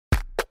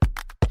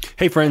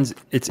Hey friends,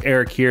 it's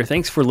Eric here.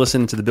 Thanks for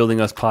listening to the Building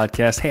Us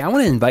podcast. Hey, I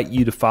want to invite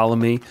you to follow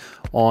me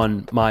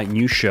on my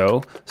new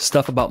show,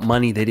 Stuff About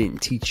Money They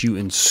Didn't Teach You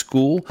in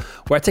School,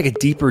 where I take a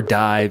deeper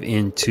dive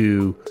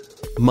into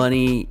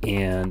money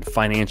and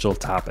financial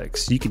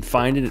topics. You can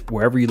find it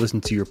wherever you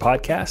listen to your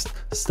podcast,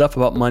 Stuff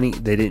About Money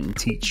They Didn't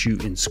Teach You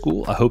in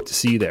School. I hope to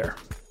see you there.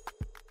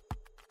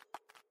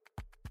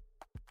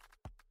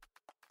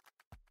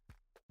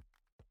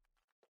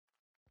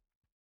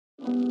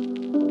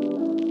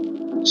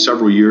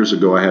 Several years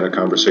ago, I had a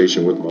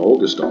conversation with my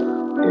oldest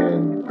daughter,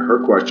 and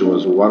her question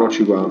was, well, why don't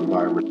you go out and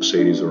buy a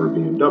Mercedes or a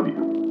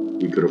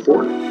BMW? We could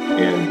afford it.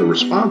 And the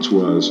response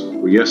was,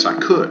 well, yes, I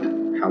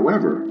could.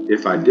 However,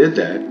 if I did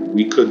that,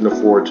 we couldn't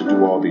afford to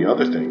do all the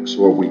other things.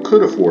 Well, we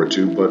could afford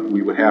to, but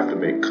we would have to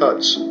make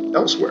cuts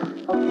elsewhere.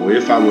 Well,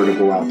 if I were to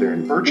go out there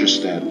and purchase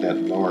that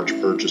large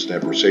purchase,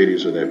 that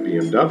Mercedes or that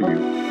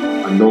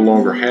BMW, I no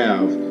longer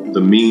have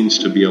the means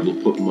to be able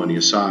to put money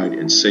aside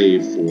and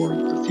save for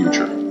the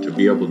future, to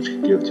be able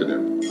to give to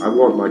them. I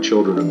want my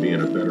children to be in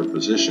a better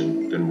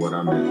position than what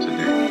I'm in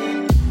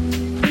today.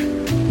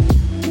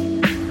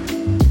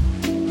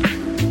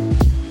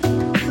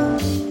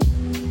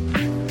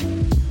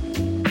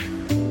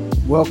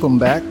 Welcome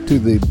back to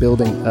the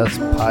Building Us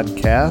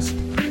podcast,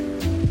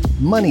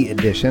 money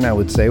edition, I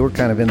would say. We're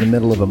kind of in the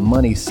middle of a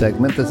money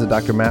segment. This is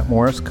Dr. Matt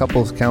Morris,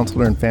 couples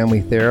counselor and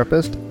family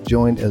therapist,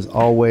 joined as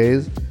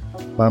always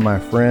by my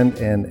friend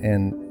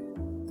and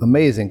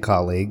amazing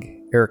colleague,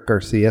 Eric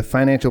Garcia,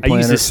 financial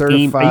planner,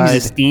 certified. I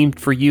use Esteemed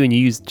for you, and you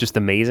use just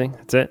Amazing.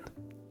 That's it.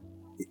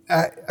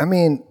 I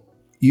mean,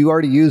 you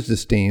already used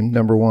Esteemed,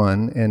 number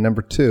one, and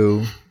number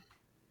two,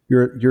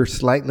 you're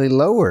slightly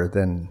lower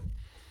than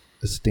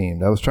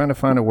Esteemed. I was trying to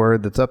find a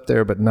word that's up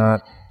there, but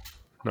not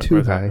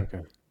too high.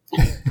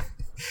 Okay.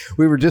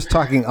 We were just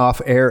talking off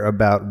air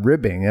about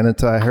ribbing, and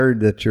until I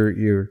heard that you're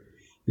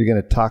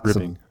going to talk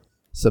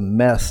some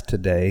mess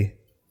today.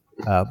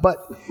 But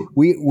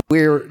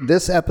we're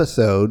this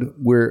episode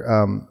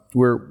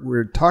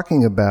we're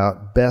talking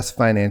about best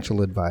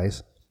financial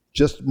advice.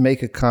 Just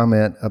make a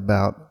comment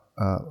about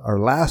our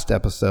last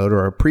episode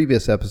or our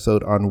previous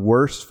episode on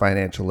worst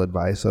financial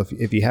advice. So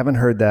if you haven't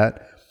heard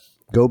that,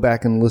 go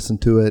back and listen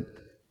to it.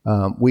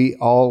 We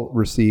all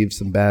received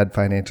some bad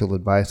financial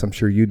advice. I'm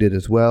sure you did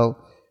as well.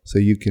 So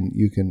you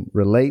can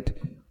relate.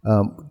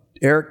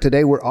 Eric,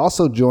 today we're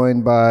also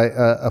joined by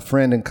a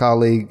friend and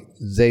colleague,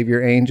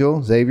 Xavier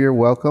Angel. Xavier,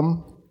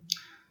 welcome.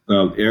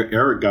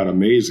 Eric got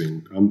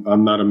amazing.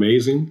 I'm not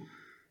amazing.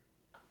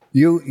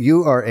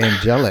 You are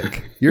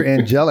angelic. You're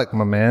angelic,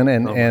 my man,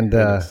 and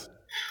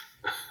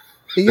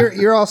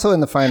you're also in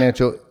the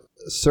financial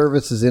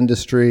services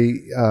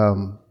industry.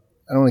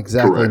 I don't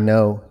exactly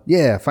know.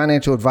 Yeah,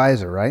 financial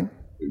advisor, right?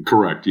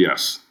 Correct.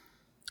 Yes.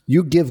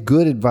 You give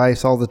good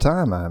advice all the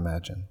time, I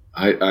imagine.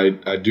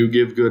 I do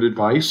give good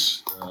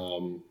advice.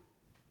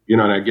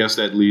 And I guess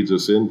that leads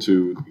us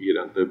into,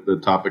 the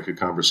topic of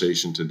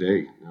conversation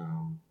today.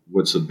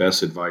 What's the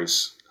best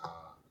advice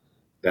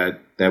that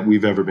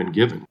we've ever been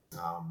given?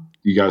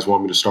 You guys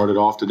want me to start it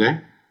off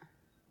today?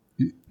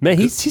 Man,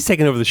 he's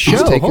taking over the show.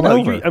 He's taking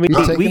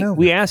over.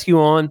 We ask you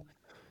on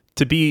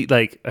to be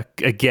like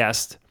a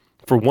guest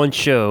for one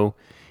show,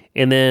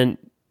 and then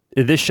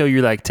this show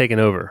you're like taking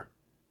over.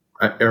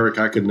 Eric,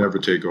 I could never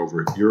take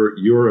over.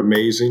 You're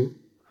amazing,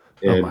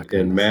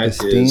 and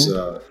Matt is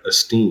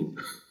esteemed.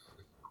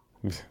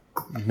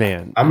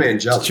 Man, I'm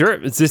angelic. Sure,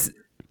 it's this.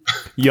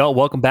 Y'all,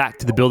 welcome back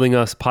to the Building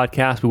Us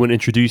podcast. We want to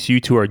introduce you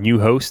to our new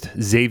host,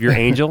 Xavier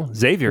Angel.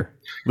 Xavier,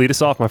 lead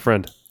us off, my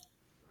friend.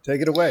 Take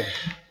it away.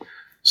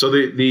 So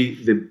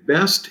the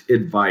best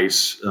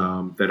advice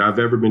that I've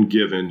ever been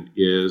given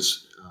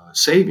is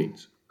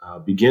savings.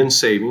 Begin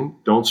saving.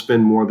 Don't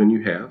spend more than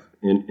you have,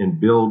 and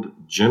build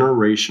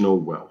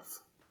generational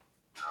wealth.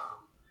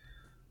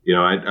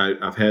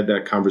 I've had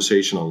that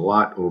conversation a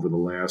lot over the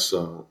last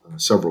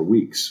several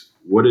weeks.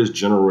 What is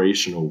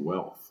generational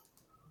wealth?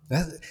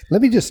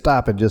 Let me just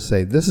stop and just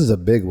say this is a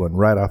big one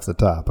right off the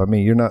top. I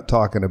mean, you're not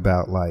talking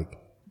about like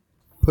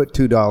put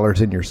 $2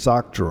 in your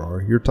sock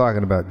drawer. You're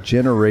talking about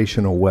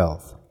generational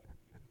wealth.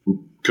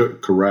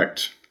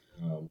 Correct.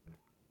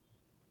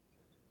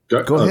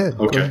 Go ahead.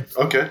 Okay.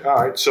 Okay.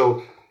 All right.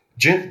 So,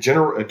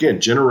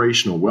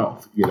 generational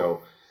wealth.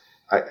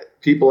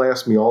 People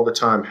ask me all the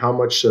time, how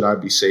much should I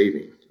be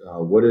saving?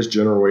 What is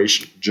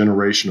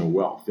generational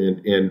wealth?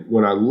 And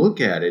when I look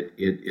at it,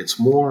 it's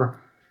more.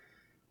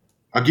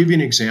 I'll give you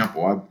an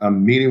example.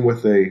 I'm meeting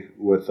with a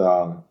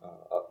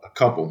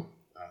couple.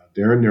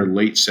 They're in their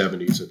late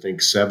 70s. I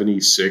think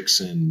 76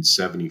 and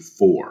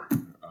 74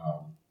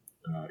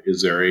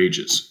 is their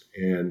ages.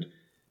 And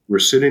we're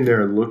sitting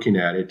there looking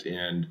at it,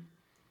 and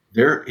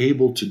they're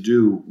able to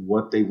do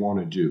what they want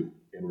to do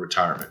in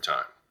retirement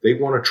time. They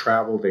want to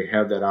travel. They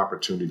have that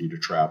opportunity to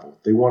travel.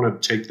 They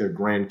want to take their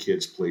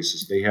grandkids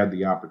places. They have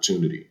the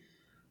opportunity.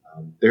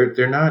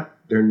 They're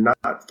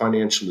not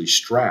financially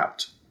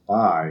strapped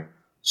by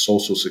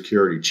Social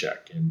Security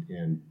check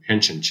and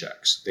pension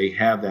checks. They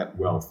have that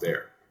wealth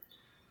there.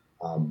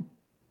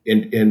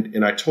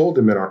 And I told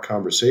them in our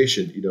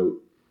conversation,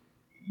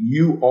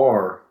 you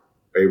are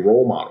a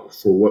role model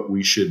for what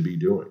we should be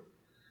doing.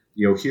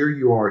 Here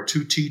you are,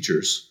 two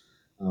teachers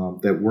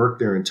that worked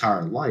their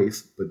entire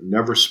life, but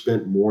never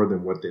spent more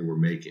than what they were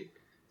making.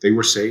 They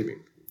were saving.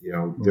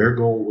 Their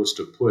goal was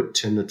to put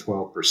 10 to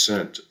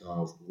 12%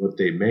 of what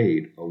they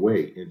made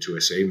away into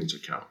a savings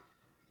account.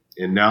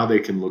 And now they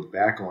can look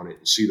back on it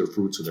and see the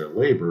fruits of their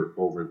labor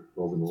over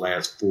the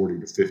last 40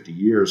 to 50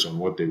 years on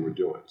what they were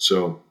doing.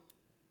 So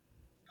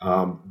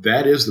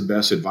that is the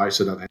best advice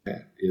that I've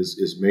had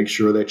is make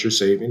sure that you're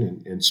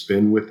saving and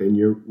spend within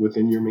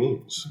your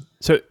means.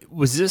 So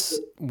was this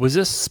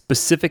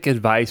specific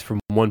advice from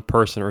one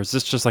person, or is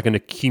this just like an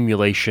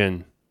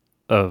accumulation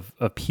of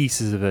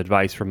pieces of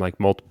advice from like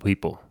multiple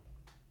people?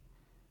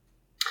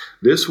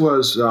 This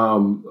was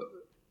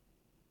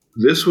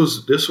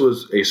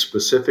a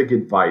specific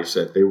advice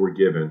that they were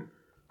given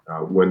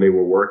when they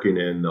were working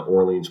in the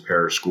Orleans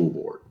Parish School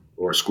Board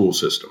or school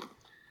system.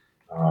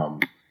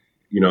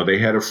 They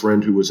had a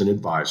friend who was an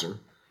advisor,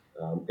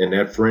 and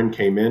that friend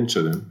came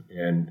into them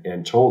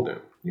and told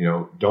them,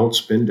 don't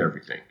spend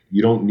everything.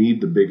 You don't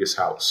need the biggest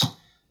house.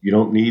 You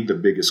don't need the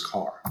biggest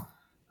car.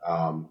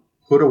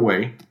 Put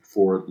away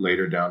for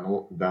later down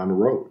the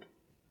road.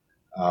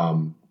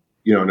 And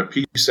a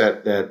piece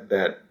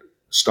that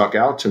stuck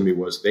out to me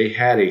was they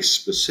had a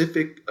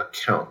specific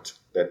account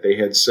that they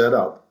had set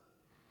up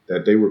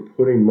that they were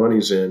putting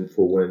monies in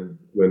for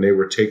when they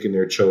were taking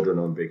their children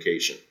on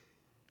vacation.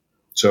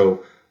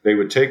 So they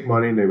would take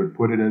money and they would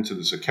put it into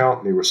this account,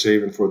 and they were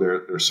saving for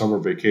their summer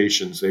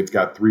vacations. They've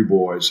got 3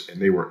 boys,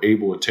 and they were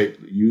able to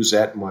use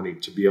that money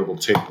to be able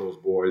to take those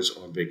boys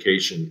on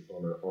vacation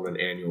on an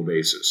annual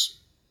basis.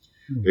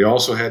 They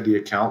also had the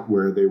account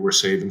where they were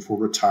saving for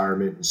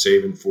retirement and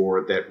saving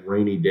for that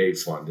rainy day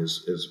fund,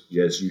 as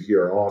you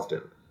hear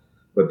often.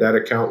 But that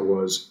account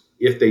was,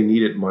 if they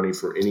needed money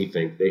for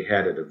anything, they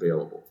had it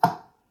available.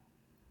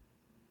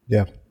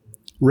 Yeah.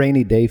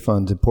 Rainy day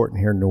fund's important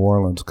here in New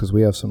Orleans because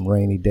we have some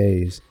rainy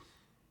days,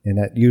 and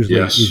that usually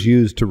is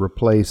used to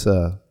replace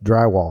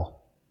drywall.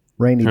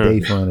 Rainy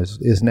day fund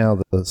is now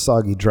the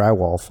soggy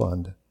drywall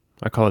fund.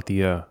 I call it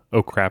the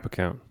oh crap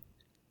account.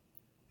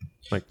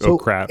 Like so, oh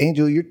crap.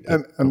 Angel,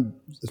 I'm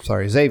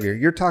sorry, Xavier,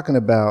 you're talking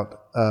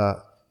about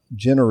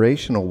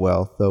generational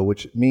wealth, though,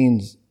 which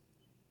means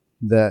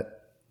that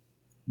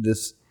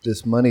this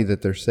money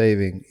that they're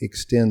saving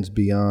extends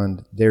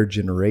beyond their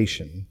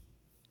generation.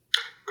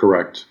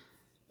 Correct.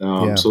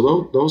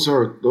 So those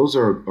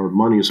are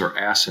monies or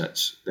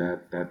assets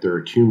that they're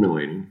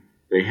accumulating.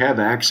 They have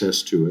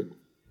access to it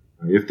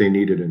if they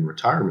need it in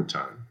retirement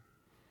time.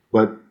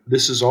 But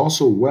this is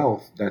also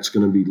wealth that's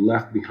going to be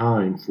left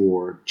behind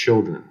for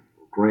children,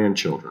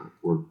 grandchildren,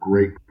 or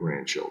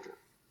great-grandchildren.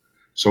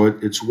 So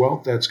it's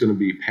wealth that's going to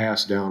be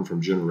passed down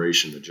from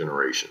generation to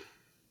generation.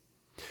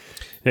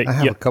 I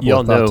have a couple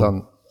of thoughts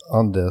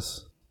on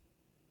this.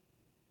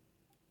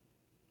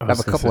 I have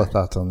a couple of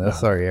thoughts on this.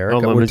 Sorry,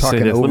 Eric. Let me say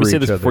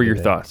this before your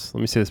thoughts.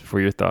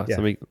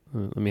 Yeah.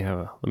 Let me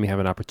have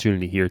an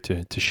opportunity here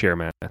to share,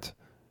 Matt,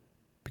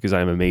 because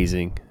I am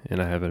amazing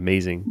and I have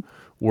amazing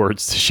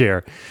words to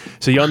share.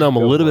 So y'all know I'm a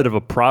little bit of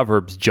a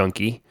Proverbs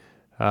junkie.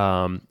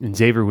 And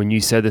Xavier, when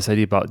you said this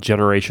idea about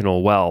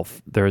generational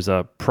wealth, there's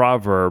a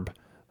proverb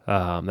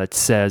that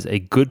says a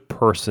good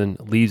person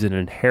leaves an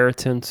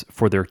inheritance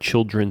for their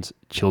children's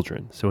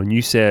children. So when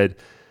you said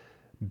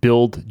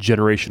build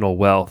generational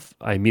wealth,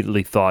 I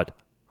immediately thought,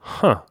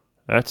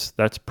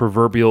 that's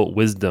proverbial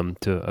wisdom.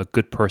 To a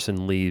good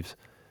person leaves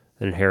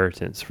an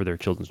inheritance for their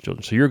children's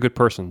children. So you're a good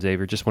person,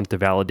 Xavier. Just wanted to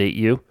validate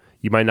you.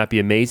 You might not be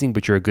amazing,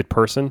 but you're a good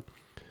person.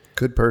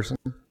 Good person.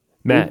 Thank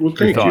Matt,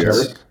 your thoughts? you,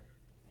 Eric.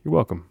 You're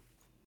welcome.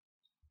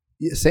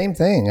 Yeah, same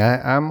thing.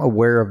 I'm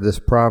aware of this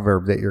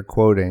proverb that you're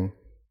quoting,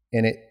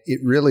 and it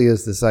really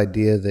is this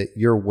idea that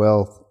your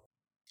wealth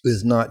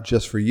is not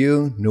just for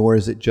you, nor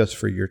is it just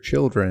for your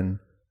children,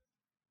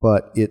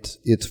 but it's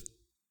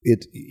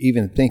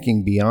even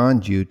thinking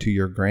beyond you to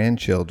your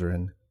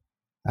grandchildren.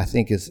 I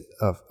think is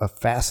a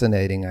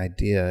fascinating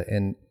idea,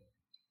 and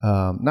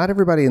not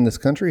everybody in this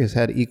country has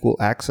had equal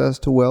access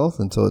to wealth,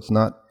 and so it's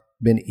not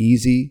been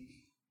easy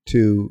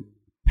to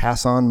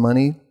pass on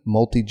money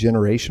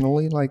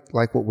multi-generationally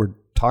like what we're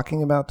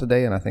talking about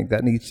today, and I think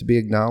that needs to be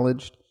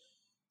acknowledged.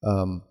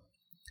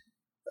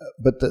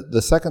 But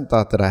the second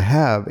thought that I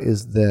have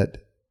is that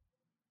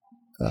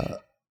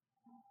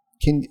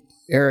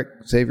Eric,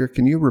 Xavier,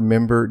 can you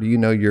remember, do you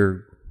know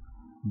your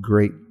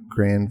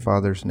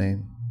great-grandfather's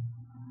name?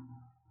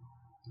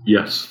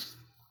 Yes.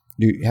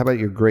 How about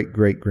your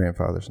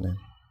great-great-grandfather's name?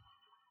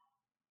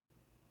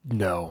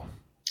 No.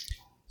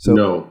 So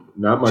no,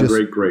 not my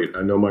great-great.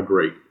 I know my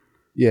great.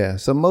 Yeah,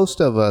 so most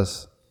of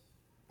us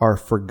are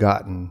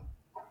forgotten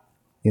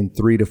in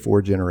 3 to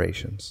 4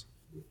 generations.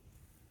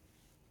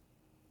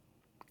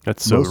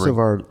 That's so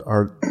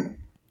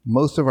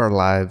most of our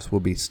lives will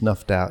be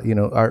snuffed out.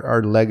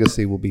 Our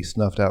legacy will be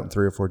snuffed out in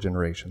 3 or 4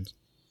 generations.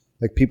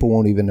 Like, people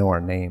won't even know our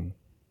name.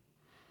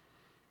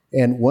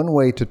 And one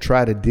way to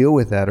try to deal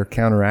with that or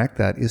counteract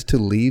that is to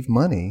leave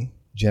money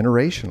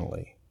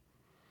generationally,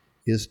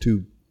 is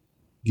to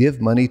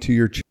give money to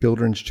your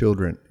children's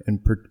children and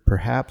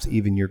perhaps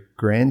even your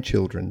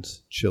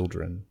grandchildren's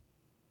children.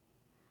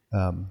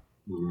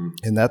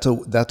 And that's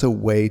a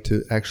way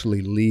to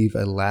actually leave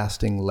a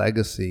lasting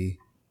legacy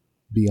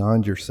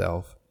beyond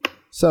yourself.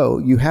 So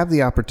you have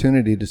the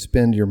opportunity to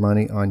spend your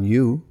money on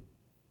you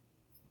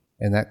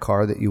and that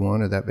car that you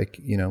want, or that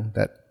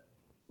that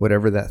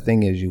whatever that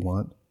thing is you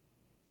want.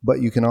 But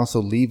you can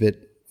also leave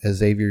it, as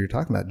Xavier, you're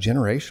talking about,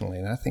 generationally,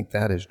 and I think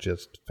that is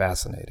just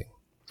fascinating.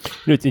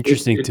 It's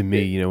interesting to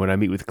me, when I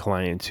meet with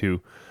clients who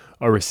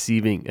are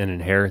receiving an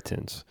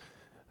inheritance.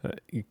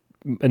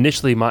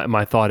 Initially,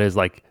 my thought is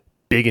like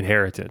big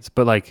inheritance,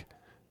 but like,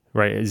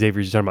 right,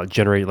 Xavier's talking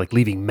about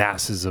leaving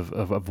masses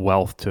of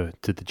wealth to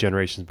the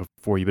generations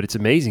before you. But it's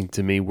amazing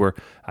to me where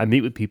I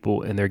meet with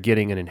people and they're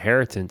getting an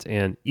inheritance,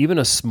 and even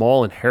a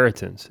small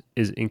inheritance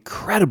is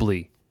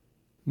incredibly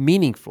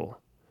meaningful,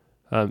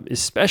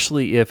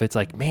 especially if it's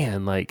like,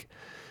 man, like,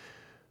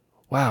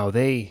 wow,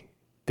 they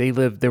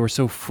were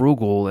so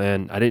frugal,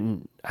 and I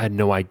had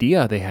no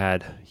idea they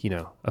had,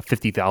 a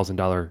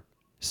 $50,000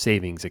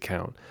 savings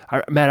account.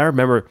 I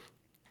remember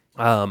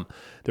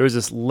there was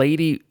this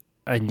lady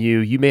I knew,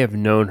 you may have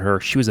known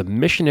her. She was a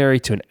missionary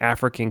to an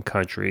African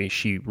country.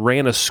 She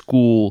ran a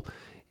school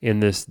in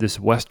this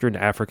Western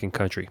African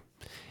country.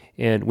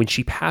 And when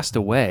she passed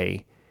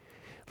away,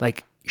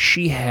 like,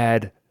 she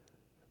had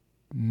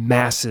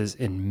masses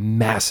and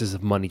masses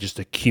of money just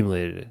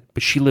accumulated.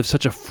 But she lived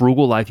such a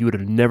frugal life, you would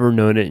have never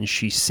known it. And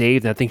she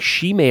saved, and I think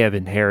she may have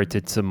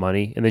inherited some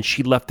money. And then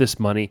she left this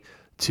money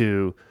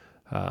to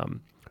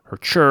her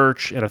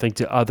church, and I think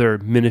to other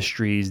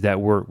ministries that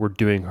were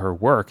doing her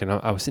work. And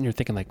I was sitting here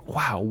thinking, like,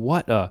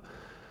 wow,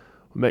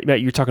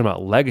 Matt, you're talking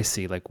about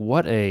legacy. Like,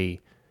 and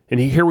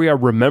here we are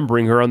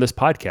remembering her on this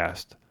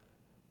podcast.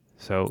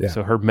 So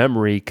her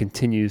memory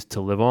continues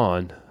to live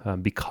on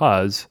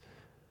because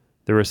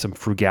there is some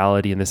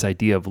frugality in this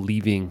idea of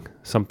leaving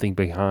something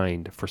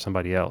behind for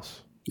somebody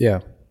else. Yeah.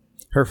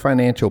 Her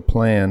financial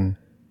plan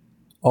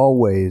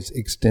always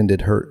extended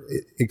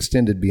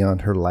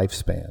beyond her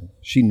lifespan.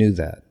 She knew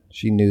that.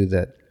 She knew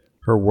that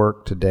her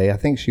work today, I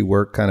think she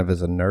worked kind of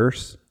as a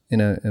nurse in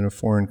a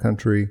foreign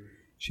country.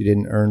 She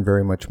didn't earn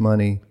very much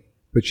money,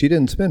 but she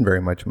didn't spend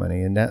very much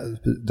money. And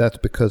that's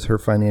because her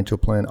financial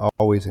plan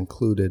always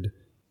included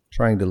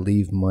trying to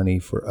leave money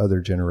for other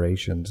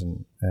generations.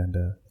 And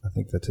I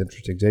think that's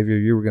interesting. Xavier,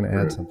 you were going to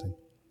add something.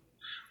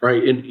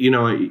 Right. And,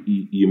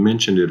 you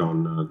mentioned it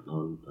on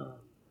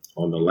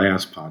the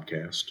last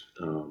podcast.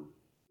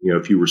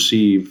 If you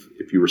receive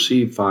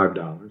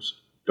 $5,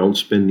 don't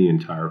spend the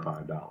entire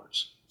 $5.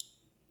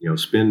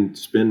 Spend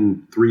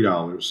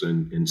 $3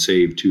 and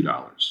save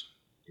 $2.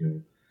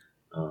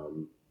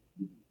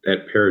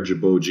 That pair of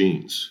Jabot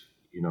jeans.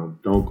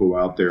 Don't go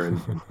out there and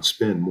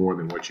spend more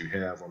than what you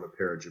have on a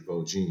pair of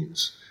Jabot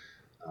jeans.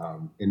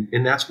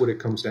 And that's what it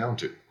comes down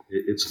to.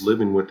 It's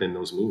living within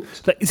those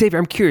means. Like, Xavier,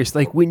 I'm curious.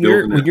 Like when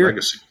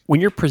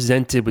you're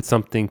presented with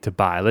something to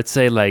buy, let's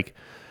say like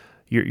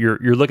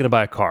you're looking to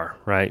buy a car,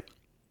 right?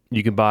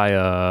 You can buy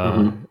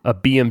a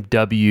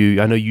BMW.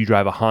 I know you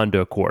drive a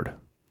Honda Accord,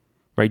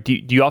 right? Do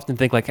you often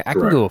think like, I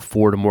can go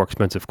afford a more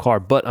expensive car,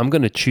 but I'm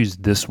going to choose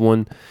this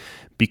one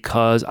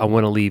because I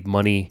want to leave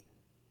money.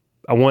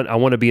 I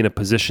want to be in a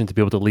position to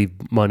be able to leave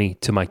money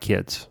to my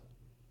kids.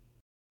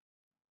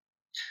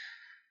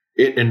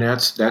 And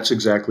that's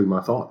exactly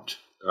my thought.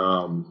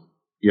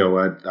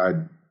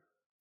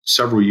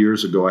 Several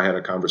years ago, I had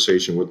a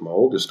conversation with my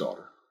oldest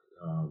daughter.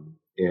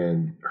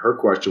 And her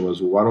question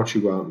was, well, why don't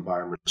you go out and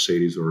buy a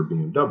Mercedes or a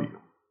BMW?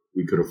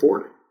 We could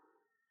afford it.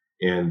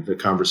 And the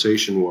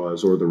conversation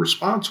was, or the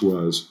response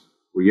was,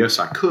 well, yes,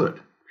 I could.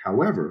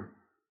 However,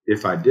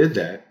 if I did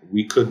that,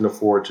 we couldn't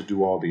afford to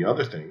do all the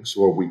other things,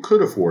 or we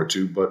could afford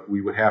to, but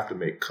we would have to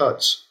make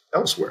cuts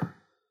elsewhere.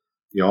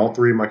 All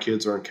three of my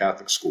kids are in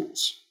Catholic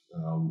schools.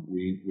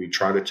 We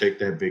try to take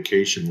that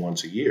vacation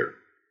once a year.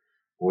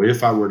 Well,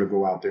 if I were to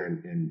go out there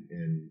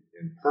and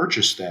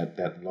purchase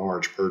that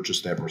large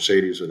purchase, that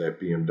Mercedes or that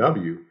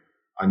BMW,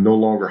 I no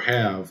longer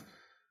have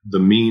the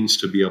means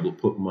to be able to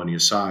put money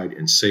aside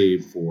and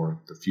save for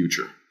the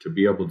future, to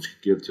be able to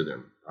give to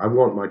them. I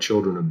want my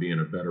children to be in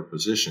a better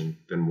position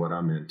than what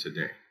I'm in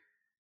today.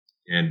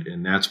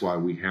 And that's why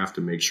we have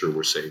to make sure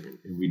we're saving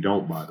and we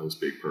don't buy those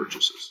big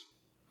purchases.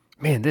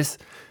 Man, this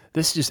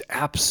just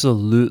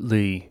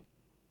absolutely,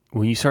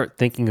 when you start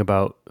thinking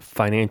about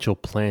financial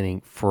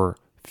planning for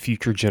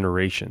future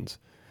generations,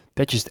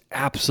 that just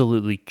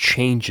absolutely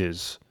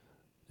changes.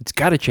 It's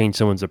got to change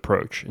someone's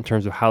approach in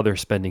terms of how they're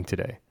spending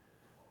today,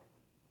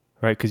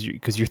 right?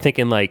 Because you're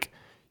thinking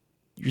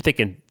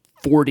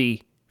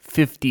 40,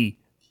 50,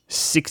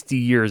 60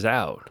 years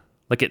out.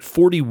 Like at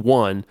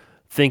 41,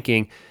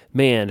 thinking,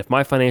 man, if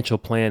my financial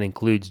plan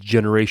includes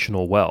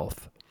generational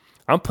wealth,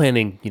 I'm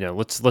planning,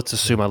 let's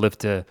assume I live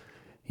to,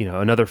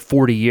 another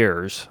 40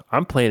 years.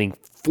 I'm planning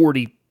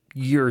 40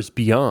 years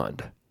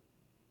beyond.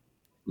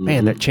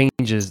 Man, that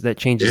changes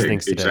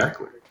things today.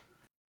 Exactly.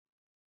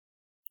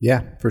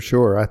 Yeah, for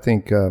sure. I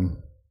think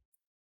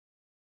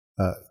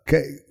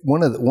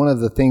one of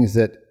the things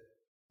that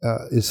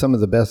is some of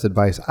the best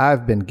advice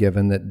I've been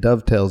given that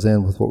dovetails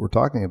in with what we're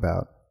talking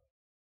about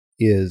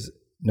is,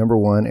 number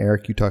one,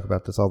 Eric, you talk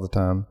about this all the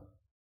time.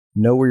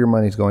 Know where your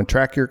money's going.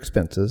 Track your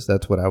expenses.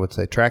 That's what I would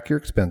say. Track your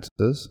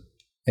expenses.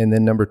 And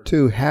then number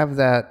two, have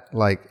that,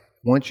 like,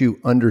 once you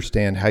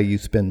understand how you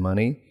spend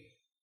money,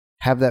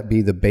 have that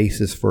be the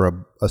basis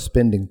for a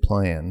spending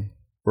plan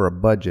or a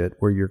budget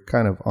where you're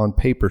kind of on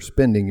paper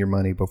spending your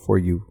money before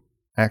you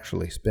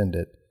actually spend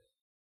it.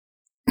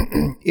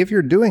 If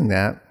you're doing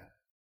that,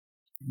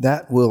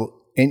 that will,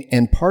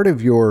 and part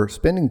of your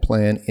spending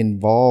plan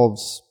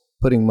involves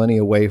putting money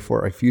away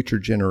for a future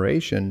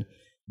generation.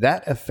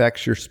 That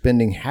affects your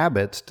spending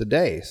habits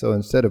today. So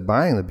instead of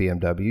buying the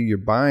BMW, you're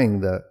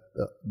buying the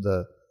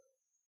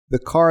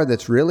car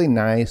that's really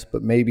nice,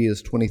 but maybe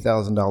is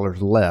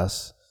 $20,000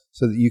 less,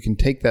 so that you can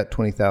take that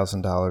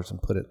 $20,000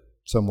 and put it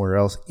somewhere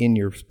else in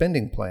your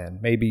spending plan,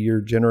 maybe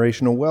your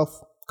generational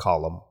wealth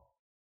column.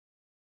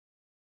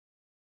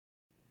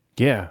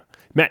 Yeah.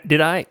 Matt,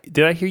 did I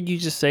hear you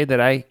just say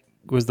that I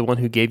was the one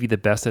who gave you the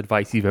best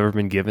advice you've ever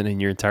been given in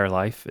your entire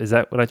life? Is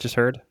that what I just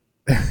heard?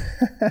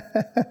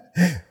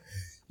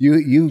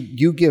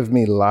 You give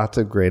me lots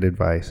of great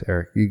advice,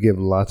 Eric. You give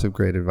lots of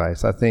great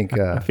advice. I think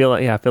I feel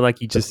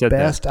like you just said the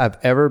best I've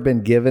ever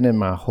been given in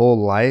my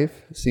whole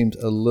life. Seems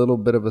a little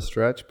bit of a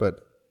stretch,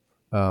 but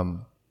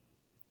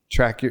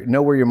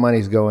know where your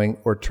money's going,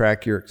 or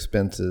track your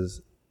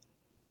expenses.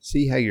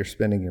 See how you're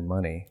spending your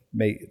money.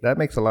 That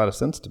makes a lot of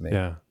sense to me.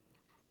 Yeah.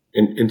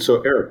 And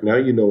so, Eric, now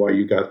you know why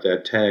you got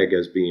that tag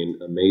as being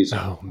amazing.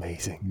 Oh,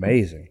 amazing.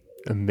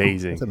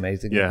 That's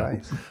amazing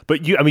advice.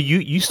 But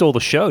you stole the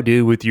show,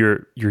 dude, with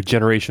your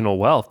generational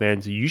wealth, man.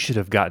 So you should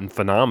have gotten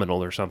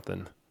phenomenal or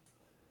something.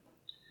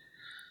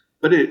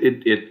 But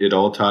it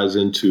all ties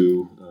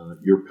into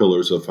your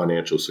pillars of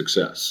financial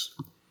success.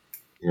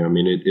 You know, I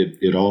mean,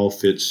 it all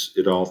fits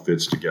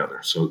together.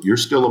 So you're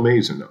still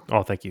amazing, though.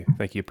 Oh, thank you,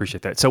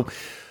 appreciate that. So,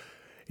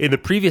 in the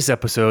previous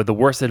episode, the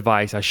worst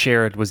advice I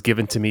shared was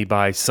given to me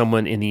by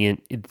someone in the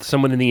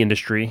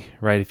industry,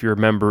 right? If you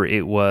remember,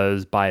 it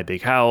was buy a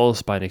big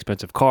house, buy an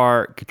expensive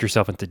car, get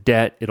yourself into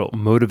debt. It'll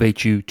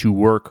motivate you to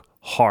work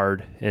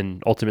hard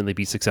and ultimately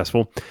be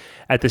successful.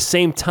 At the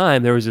same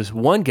time, there was this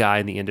one guy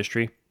in the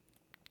industry,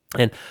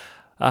 and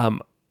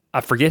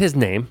I forget his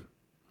name,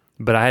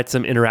 but I had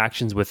some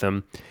interactions with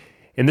him,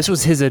 and this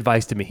was his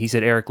advice to me. He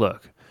said, Eric,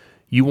 look,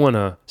 you want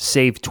to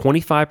save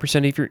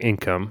 25% of your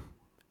income,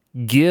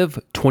 give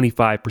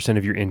 25%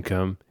 of your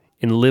income,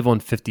 and live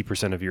on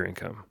 50% of your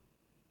income.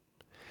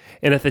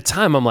 And at the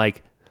time, I'm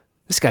like,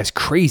 this guy's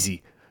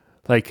crazy.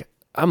 Like,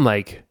 I'm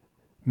like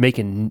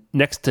making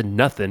next to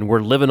nothing. We're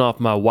living off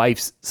my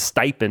wife's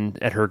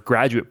stipend at her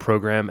graduate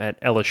program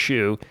at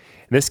LSU.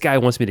 And this guy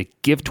wants me to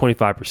give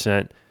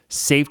 25%,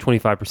 save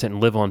 25%, and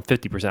live on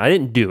 50%. I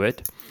didn't do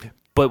it.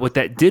 But what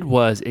that did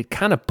was it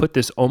kind of put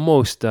this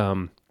almost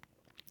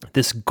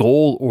this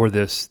goal or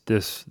this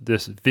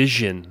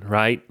vision,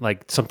 right?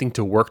 Like something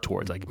to work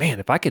towards. Like, man,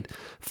 if I could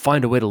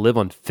find a way to live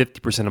on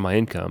 50% of my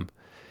income,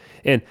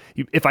 and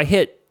if I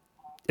hit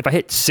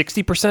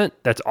 60%,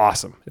 that's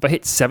awesome. If I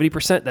hit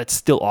 70%, that's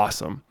still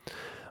awesome.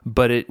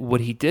 But what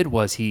he did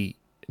was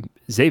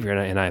Xavier,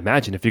 and I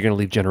imagine if you're going to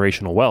leave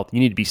generational wealth, you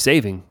need to be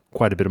saving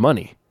quite a bit of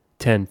money,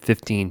 10,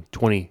 15,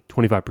 20,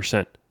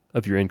 25%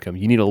 of your income.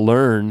 You need to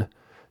learn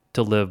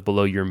to live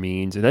below your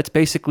means. And that's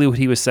basically what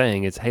he was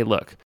saying is, hey,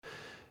 look,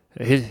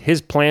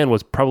 his plan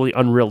was probably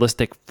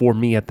unrealistic for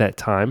me at that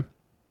time,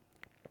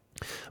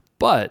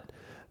 but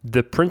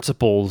the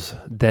principles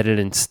that it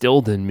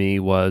instilled in me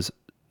was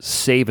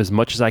save as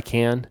much as I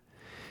can,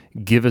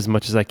 give as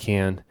much as I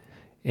can,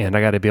 and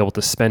I got to be able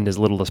to spend as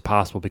little as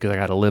possible because I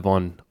got to live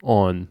on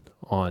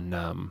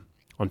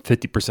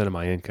 50% of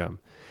my income.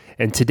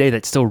 And today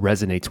that still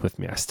resonates with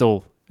me.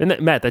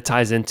 Matt, that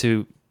ties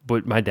into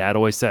what my dad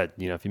always said.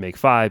 You know, if you make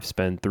 5,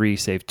 spend 3,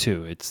 save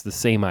 2. It's the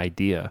same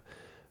idea.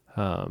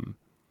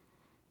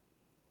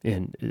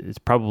 And it's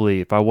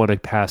probably, if I want to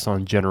pass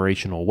on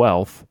generational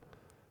wealth,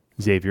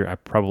 Xavier, I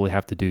probably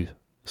have to do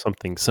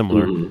something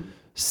similar. Mm-hmm.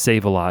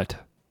 Save a lot.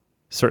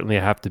 Certainly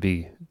I have to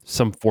be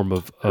some form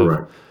of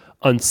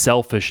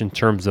unselfish in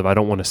terms of I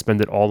don't want to spend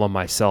it all on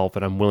myself,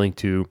 and I'm willing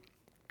to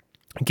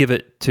give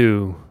it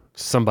to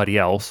somebody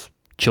else,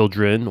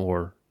 children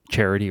or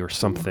charity or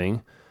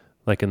something,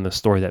 like in the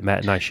story that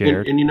Matt and I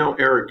shared. And you know,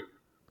 Eric,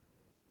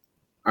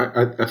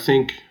 I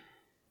think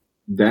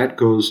that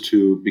goes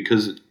to,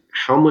 because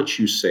how much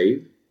you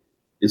save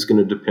is going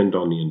to depend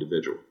on the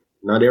individual.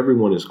 Not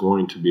everyone is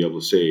going to be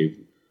able to save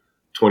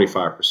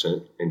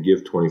 25% and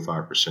give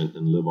 25%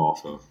 and live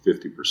off of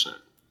 50%.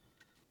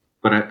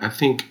 But I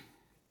think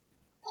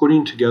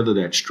putting together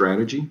that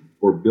strategy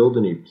or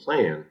building a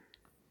plan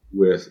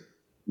with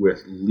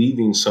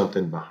leaving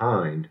something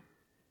behind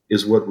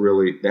is what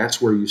really,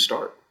 that's where you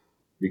start.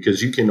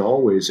 Because you can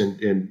always,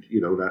 and you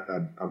know,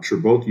 that I'm sure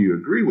both of you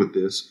agree with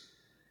this,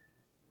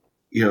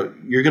 you know,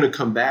 you're going to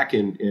come back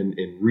and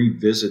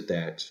revisit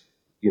that,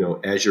 you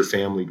know, as your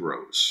family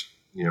grows,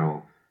 you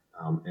know,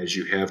 as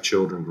you have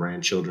children,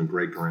 grandchildren,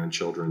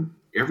 great-grandchildren,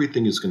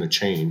 everything is going to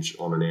change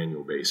on an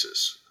annual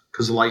basis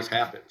because life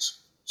happens.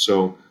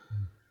 So,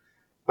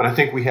 but I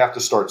think we have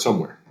to start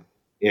somewhere.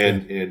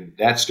 And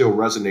that still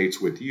resonates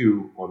with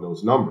you on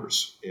those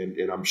numbers. And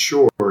I'm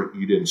sure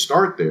you didn't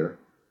start there,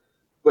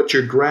 but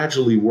you're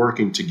gradually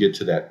working to get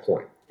to that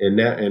point.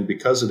 And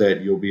because of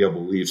that, you'll be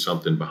able to leave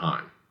something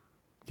behind.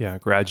 Yeah,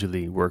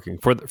 gradually working.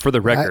 For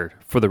the record,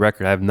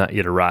 I have not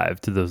yet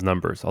arrived to those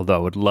numbers, although I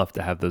would love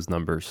to have those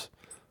numbers.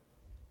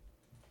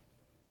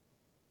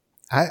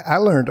 I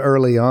learned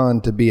early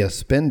on to be a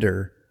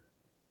spender,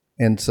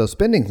 and so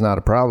spending's not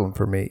a problem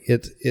for me.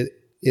 It's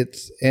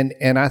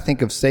I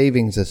think of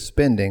savings as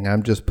spending.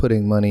 I'm just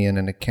putting money in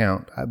an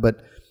account.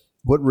 But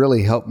what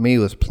really helped me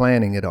was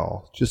planning it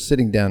all. Just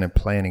sitting down and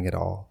planning it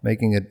all,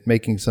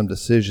 making some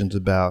decisions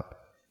about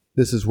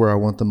this is where I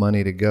want the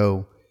money to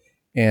go.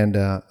 And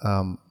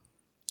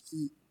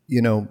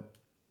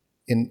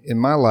in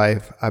my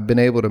life, I've been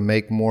able to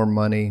make more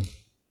money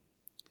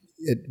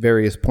at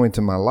various points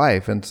in my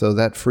life, and so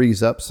that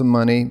frees up some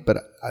money. But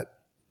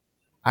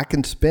I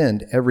can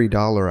spend every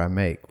dollar I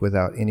make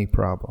without any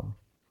problem.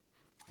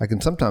 I can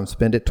sometimes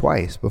spend it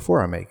twice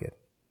before I make it.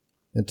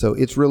 And so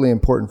it's really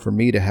important for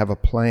me to have a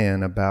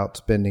plan about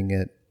spending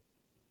it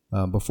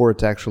before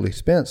it's actually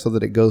spent so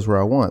that it goes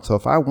where I want. So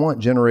if I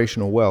want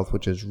generational wealth,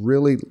 which is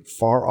really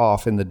far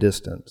off in the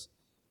distance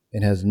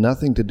and has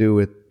nothing to do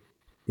with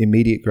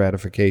immediate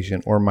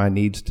gratification or my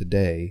needs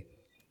today,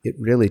 it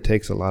really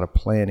takes a lot of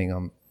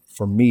planning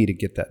for me to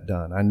get that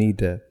done. I need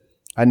to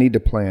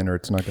plan or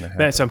it's not going to happen.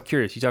 Man, so I'm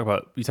curious. You talk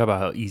about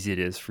how easy it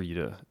is for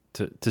you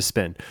to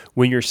spend.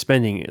 When you're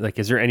spending, like,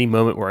 is there any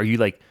moment where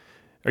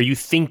are you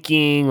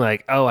thinking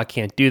like, oh, I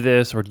can't do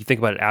this, or do you think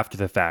about it after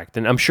the fact?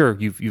 And I'm sure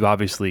you've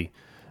obviously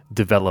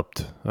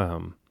developed,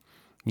 some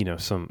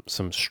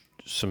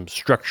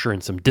structure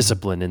and some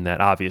discipline in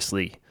that,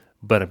 obviously.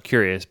 But I'm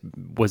curious,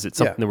 was it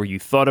something where you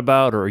thought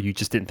about, or you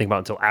just didn't think about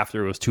it until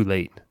after it was too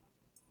late?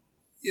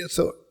 Yeah.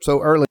 So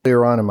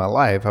earlier on in my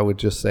life, I would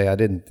just say I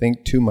didn't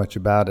think too much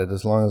about it.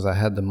 As long as I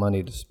had the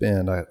money to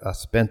spend, I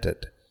spent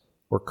it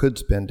or could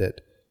spend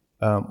it.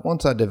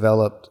 Once I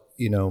developed,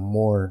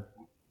 more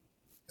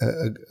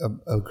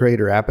a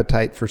greater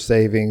appetite for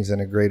savings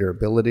and a greater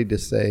ability to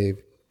save,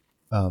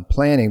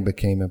 planning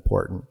became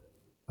important.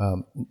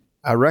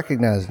 I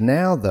recognize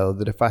now, though,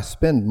 that if I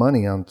spend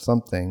money on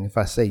something, if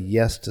I say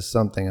yes to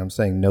something, I'm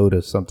saying no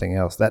to something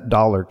else. That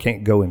dollar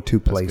can't go in two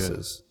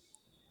places.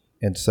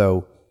 And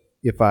so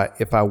if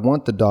I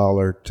want the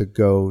dollar to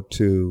go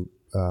to,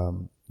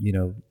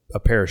 a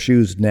pair of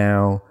shoes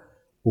now,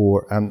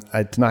 or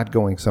it's not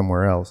going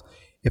somewhere else.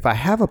 If I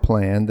have a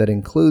plan that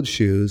includes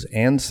shoes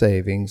and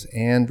savings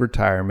and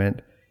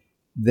retirement,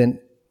 then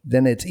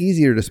it's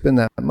easier to spend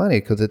that money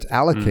because it's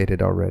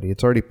allocated already.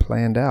 It's already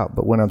planned out.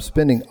 But when I'm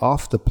spending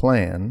off the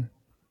plan,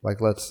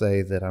 like let's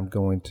say that I'm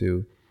going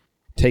to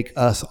take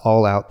us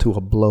all out to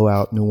a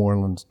blowout New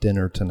Orleans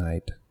dinner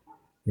tonight,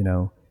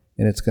 and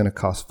it's going to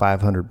cost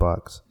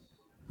 $500,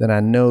 then I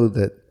know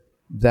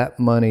that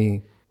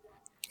money,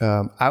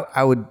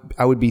 I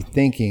would be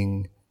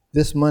thinking,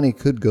 this money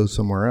could go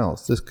somewhere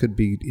else. This could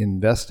be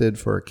invested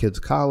for a kid's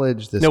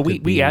college.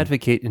 We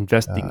advocate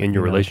investing in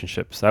your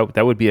relationships.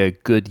 That would be a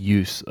good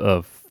use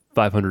of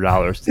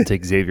 $500 to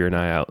take Xavier and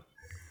I out.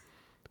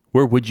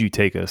 Where would you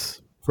take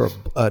us? For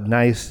a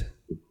nice,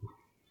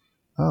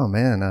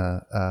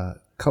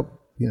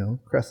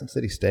 Crescent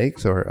City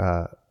Steaks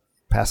or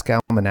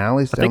Pascal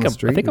Manali's down the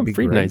street. I think I'm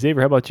free tonight.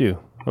 Xavier, how about you?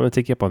 I'm going to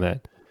take you up on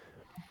that.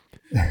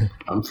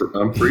 I'm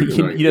free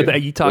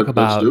tonight. You talk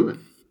about... Let's do it.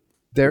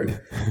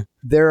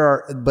 There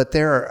are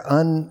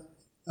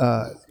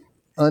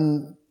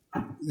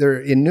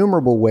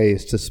innumerable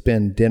ways to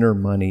spend dinner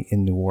money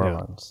in New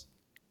Orleans.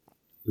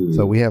 Yeah.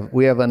 So we have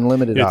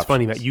unlimited options. It's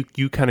funny, Matt.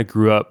 You kind of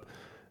grew up,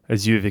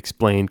 as you've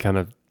explained, kind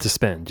of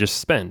just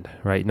spend,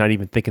 right? Not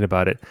even thinking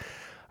about it.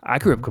 I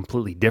grew up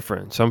completely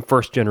different. So I'm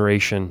first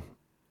generation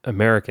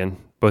American.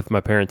 Both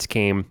my parents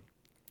came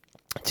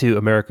to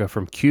America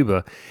from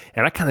Cuba,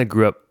 and I kind of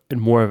grew up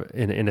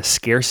in a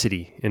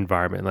scarcity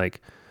environment. Like,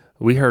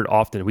 we heard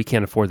often, we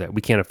can't afford that.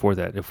 We can't afford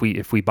that. If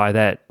we buy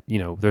that,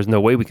 there's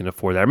no way we can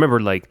afford that. I remember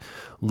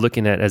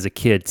looking at, as a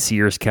kid,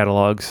 Sears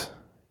catalogs.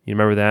 You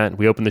remember that?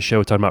 We opened the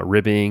show talking about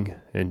ribbing,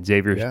 and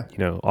Xavier,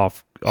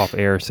 off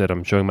air said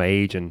I'm showing my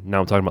age, and now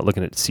I'm talking about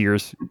looking at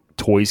Sears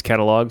toys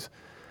catalogs.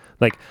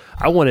 Like,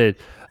 I wanted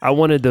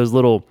those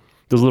little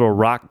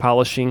rock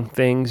polishing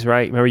things,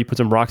 right? Remember you put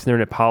some rocks in there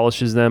and it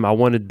polishes them. I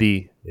wanted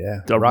the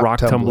rock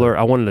tumbler.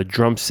 I wanted a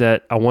drum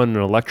set. I wanted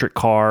an electric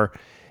car.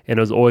 And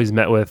it was always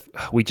met with,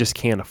 we just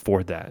can't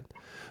afford that.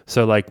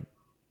 So like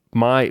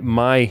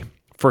my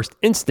first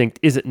instinct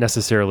isn't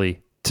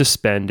necessarily to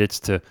spend, it's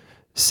to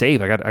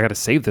save. I got to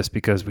save this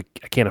because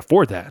I can't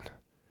afford that.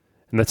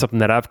 And that's something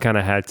that I've kind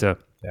of had to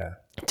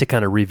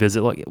kind of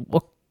revisit. Like,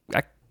 well,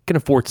 I can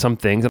afford some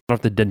things. I don't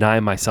have to deny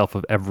myself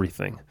of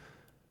everything.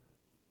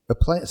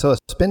 So a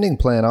spending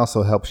plan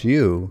also helps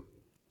you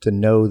to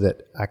know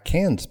that I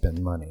can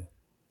spend money.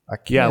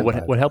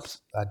 What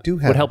helps? I do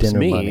have. What helps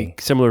me, money.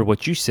 Similar to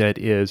what you said,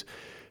 is,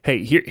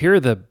 hey, here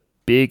are the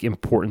big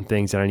important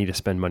things that I need to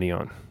spend money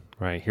on.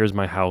 Right? Here's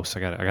my house.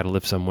 I got to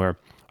live somewhere.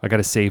 I got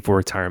to save for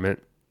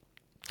retirement.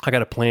 I got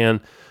to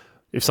plan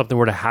if something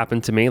were to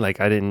happen to me, like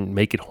I didn't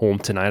make it home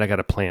tonight, I got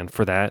to plan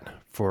for that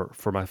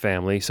for my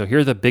family. So here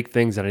are the big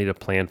things that I need to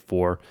plan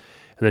for.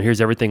 And then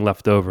here's everything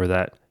left over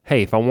that,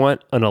 hey, if I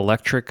want an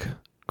electric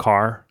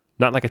car,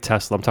 not like a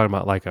Tesla, I'm talking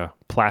about like a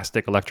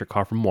plastic electric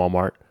car from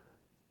Walmart.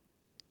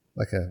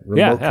 Like a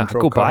remote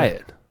control go car. buy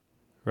it,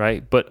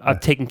 right? But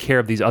I've taken care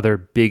of these other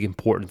big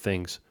important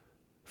things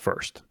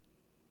first.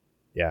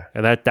 Yeah,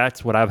 and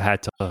that's what I've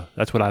had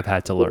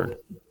to learn.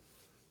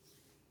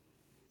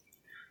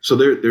 So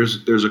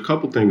there's a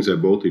couple things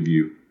that both of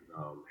you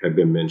have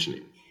been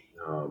mentioning.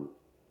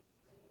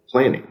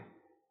 Planning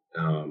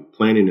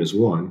is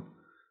one.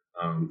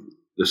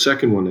 The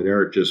second one that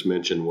Eric just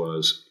mentioned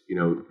was,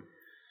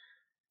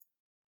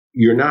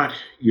 you're not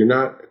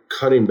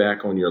cutting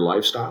back on your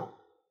lifestyle.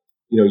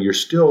 You're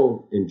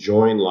still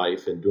enjoying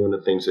life and doing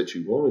the things that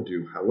you want to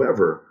do.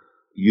 However,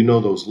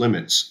 those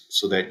limits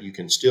so that you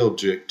can still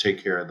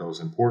take care of those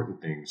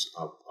important things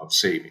of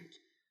saving.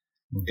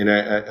 And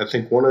I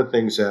think one of the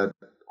things that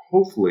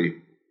hopefully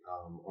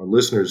our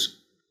listeners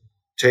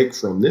take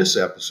from this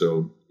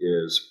episode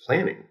is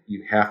planning.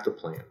 You have to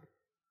plan.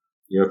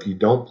 If you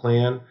don't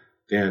plan,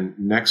 then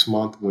next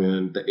month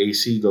when the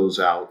AC goes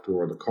out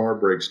or the car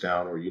breaks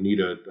down or you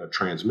need a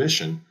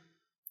transmission,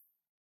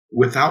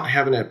 without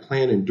having that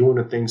plan and doing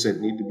the things that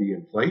need to be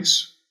in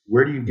place,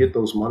 where do you get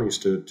those monies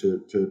to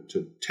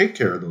take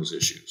care of those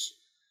issues?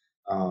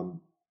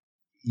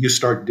 You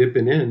start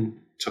dipping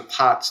into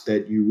pots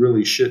that you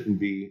really shouldn't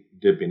be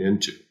dipping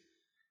into.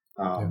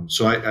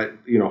 So I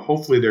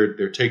hopefully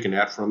they're taking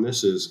that from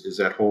this is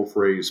that whole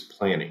phrase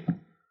planning.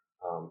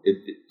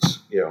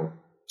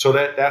 So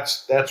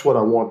that's what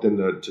I want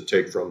them to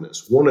take from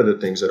this. One of the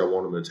things that I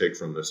want them to take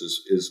from this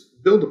is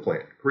build a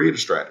plan, create a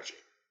strategy.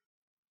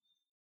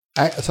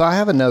 So I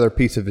have another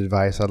piece of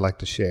advice I'd like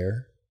to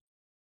share.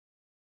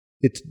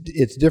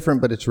 It's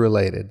different, but it's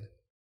related.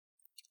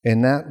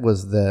 And that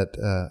was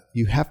that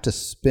you have to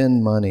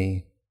spend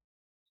money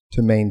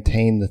to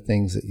maintain the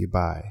things that you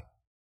buy.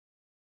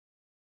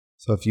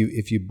 So if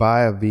you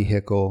buy a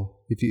vehicle,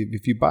 if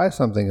you buy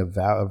something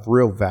of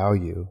real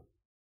value,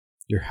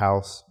 your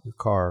house, your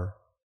car,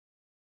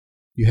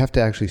 you have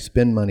to actually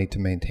spend money to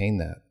maintain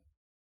that.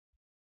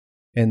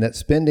 And that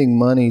spending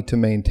money to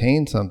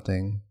maintain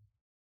something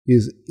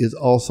is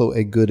also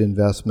a good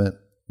investment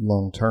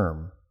long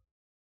term.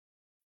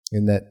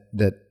 In that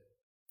the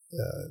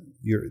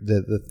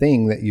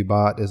thing that you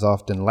bought is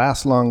often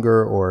lasts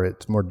longer, or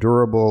it's more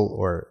durable,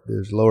 or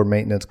there's lower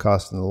maintenance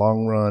costs in the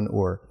long run,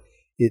 or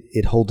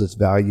it holds its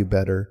value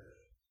better.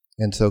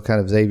 And so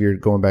kind of, Xavier,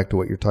 going back to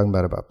what you're talking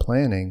about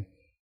planning,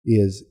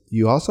 is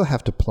you also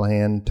have to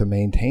plan to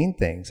maintain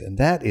things. And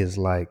that is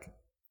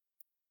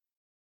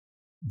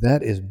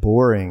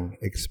boring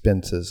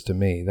expenses to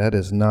me. That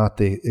is not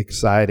the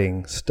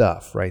exciting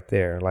stuff right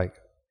there.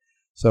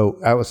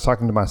 So I was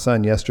talking to my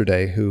son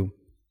yesterday who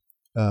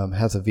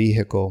has a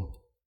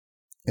vehicle,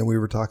 and we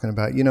were talking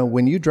about,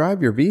 when you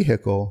drive your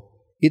vehicle,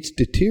 it's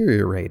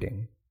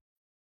deteriorating.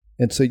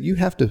 And so you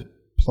have to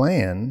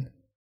plan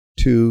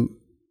to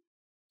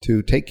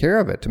take care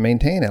of it, to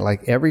maintain it.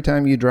 Like every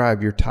time you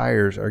drive, your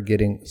tires are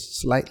getting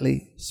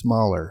slightly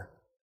smaller.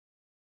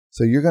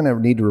 So you're going to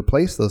need to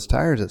replace those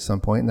tires at some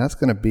point, and that's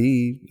going to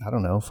be, I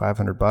don't know,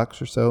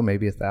 $500 or so,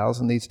 maybe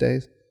 $1,000 these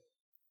days.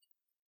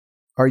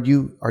 Are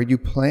you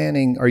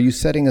planning, are you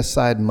setting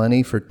aside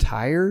money for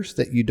tires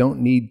that you don't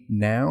need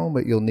now,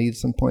 but you'll need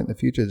some point in the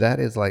future? That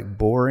is like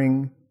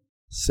boring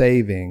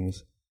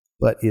savings,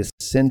 but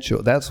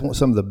essential. That's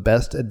some of the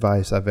best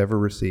advice I've ever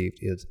received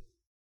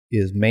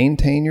is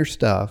maintain your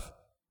stuff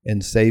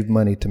and save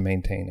money to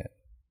maintain it.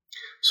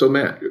 So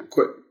Matt,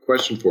 quick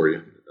question for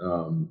you.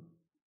 And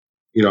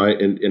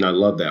I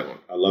love that one.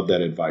 I love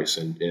that advice,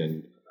 and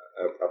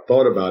I've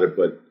thought about it.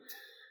 But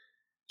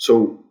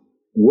so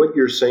what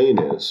you're saying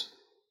is,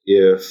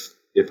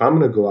 if I'm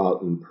going to go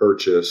out and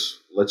purchase,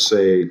 let's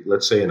say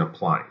an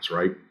appliance,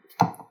 right,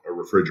 a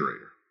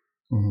refrigerator.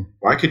 Mm-hmm.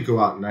 Well, I could go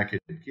out and I could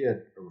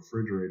get a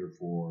refrigerator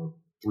for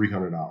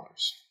 $300,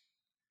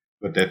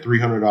 but that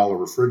 $300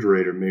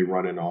 refrigerator may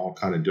run into all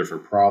kind of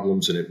different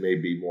problems, and it may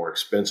be more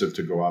expensive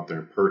to go out there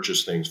and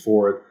purchase things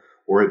for it.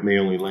 Or it may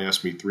only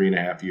last me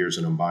 3.5 years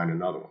and I'm buying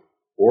another one.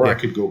 Or I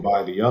could go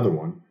buy the other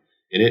one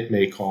and it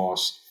may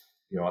cost,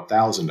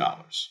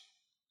 $1,000,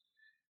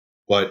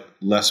 but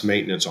less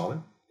maintenance on it,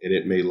 and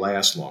it may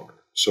last longer.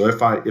 So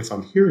if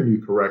I'm hearing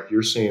you correct,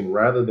 you're saying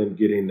rather than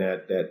getting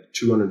that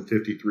 $250,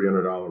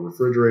 $300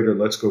 refrigerator,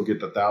 let's go get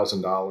the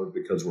 $1,000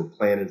 because we're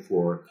planning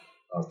for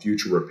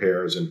future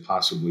repairs and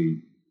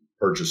possibly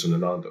purchasing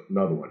another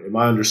one. Am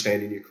I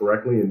understanding you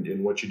correctly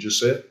in what you just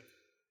said?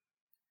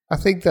 I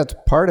think that's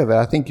part of it.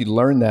 I think you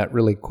learn that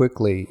really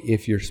quickly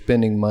if you're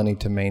spending money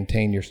to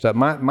maintain your stuff.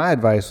 My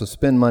advice was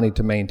spend money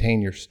to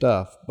maintain your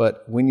stuff,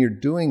 but when you're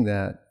doing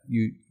that,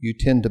 you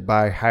tend to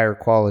buy higher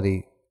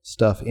quality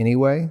stuff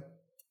anyway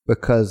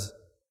because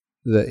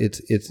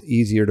it's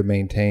easier to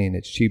maintain,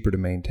 it's cheaper to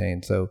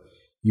maintain. So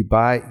you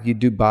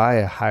do buy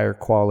a higher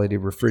quality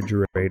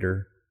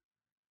refrigerator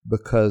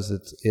because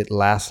it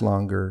lasts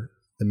longer.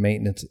 the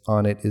maintenance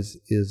on it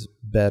is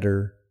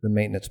better. The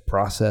maintenance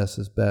process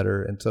is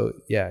better. And so,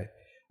 yeah,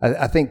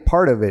 I think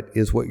part of it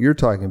is what you're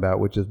talking about,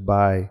 which is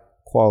buy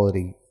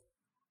quality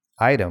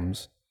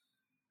items,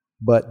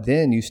 but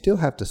then you still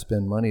have to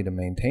spend money to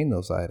maintain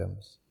those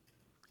items.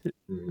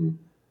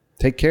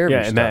 Take care of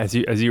your stuff. Matt,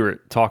 as you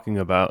were talking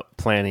about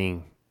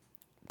planning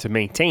to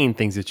maintain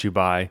things that you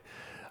buy,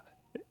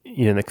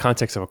 in the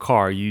context of a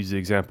car, you use the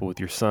example with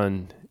your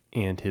son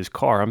and his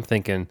car. I'm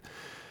thinking,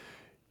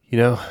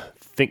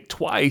 think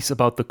twice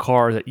about the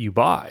car that you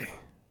buy,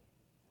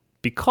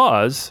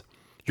 because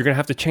you're going to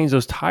have to change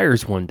those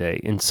tires one day.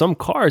 In some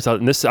cars,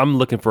 I'm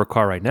looking for a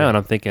car right now, and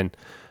I'm thinking,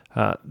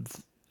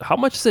 how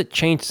much does it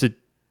change to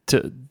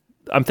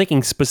I'm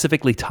thinking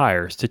specifically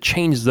tires, to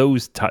change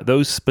those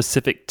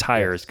specific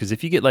tires. Because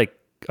if you get like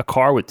a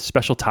car with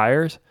special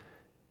tires,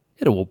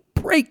 it will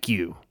break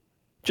you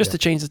just to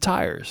change the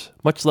tires,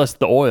 much less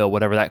the oil,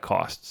 whatever that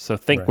costs. So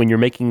think when you're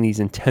making these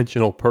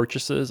intentional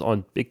purchases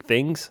on big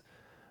things,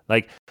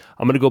 like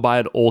I'm going to go buy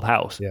an old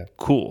house. Yeah.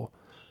 Cool.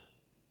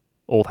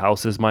 Old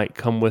houses might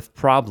come with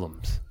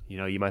problems.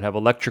 You might have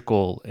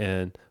electrical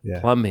and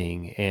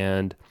plumbing,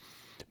 and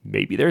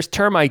maybe there's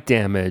termite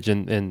damage.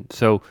 And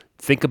so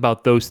think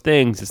about those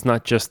things. It's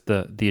not just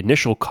the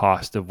initial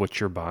cost of what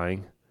you're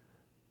buying.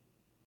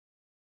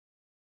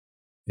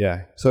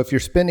 Yeah. So if you're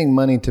spending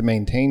money to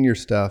maintain your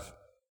stuff,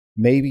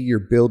 maybe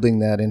you're building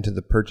that into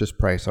the purchase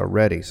price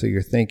already. So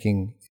you're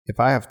thinking, if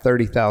I have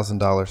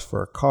 $30,000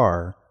 for a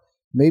car,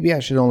 maybe I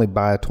should only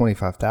buy a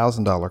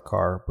 $25,000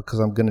 car because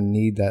I'm going to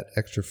need that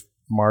extra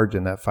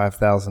margin, that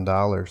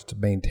 $5,000 to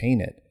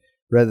maintain it,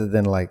 rather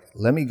than like,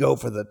 let me go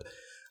for the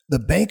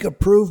bank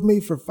approved me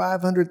for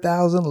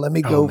 $500,000. Let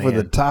me go for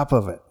the top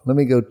of it. Let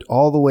me go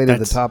all the way to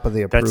the top of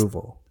the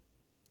approval,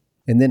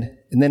 and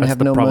then have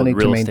no money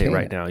to maintain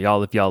right now,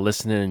 y'all. If y'all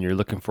listening and you're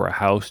looking for a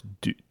house,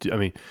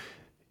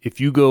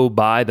 if you go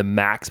buy the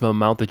maximum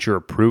amount that you're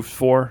approved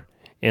for,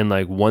 and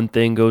like one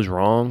thing goes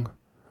wrong,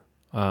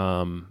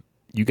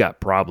 you got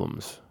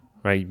problems,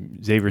 right?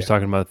 Xavier's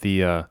talking about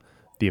the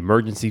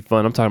emergency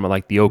fund. I'm talking about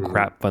like the oh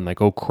crap fund.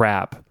 Like, oh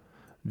crap,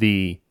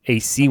 the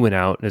AC went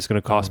out and it's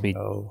going to cost me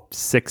 $6,000,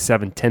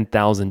 $7,000,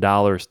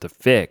 $10,000 to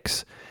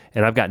fix,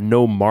 and I've got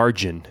no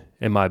margin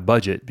in my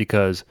budget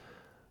because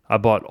I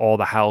bought all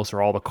the house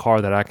or all the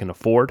car that I can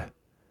afford,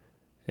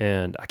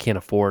 and I can't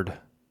afford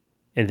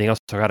anything else.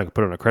 So I got to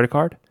put it on a credit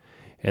card,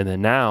 and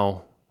then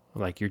now,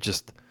 like,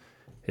 it's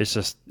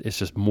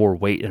just more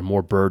weight and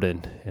more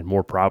burden and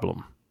more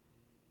problem.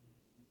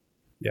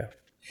 Yeah.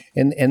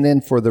 And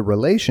then for the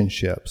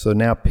relationship, so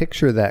now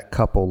picture that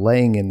couple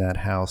laying in that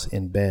house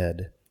in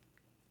bed,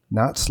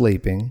 not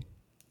sleeping,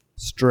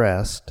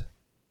 stressed,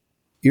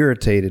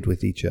 irritated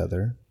with each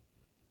other.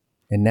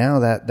 And now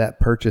that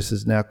purchase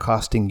is now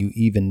costing you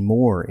even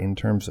more in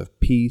terms of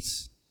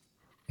peace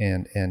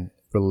and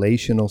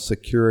relational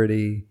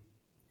security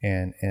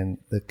and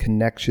the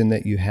connection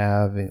that you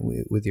have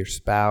with your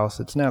spouse.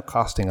 It's now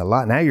costing a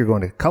lot. Now you're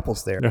going to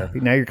couples therapy.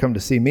 Now you're coming to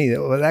see me.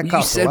 Well, that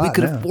costs a lot. You said we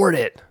could afford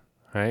it,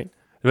 right?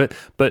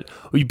 But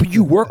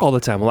you work all the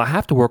time. Well, I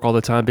have to work all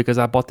the time because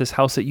I bought this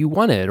house that you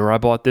wanted, or I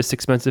bought this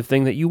expensive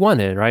thing that you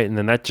wanted, right? And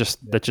then that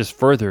just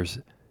furthers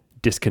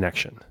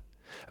disconnection.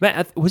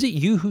 Matt, was it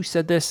you who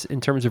said this in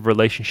terms of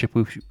relationship?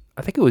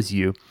 I think it was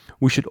you.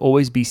 We should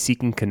always be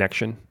seeking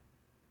connection.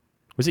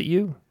 Was it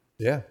you?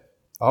 Yeah.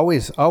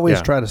 Always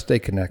try to stay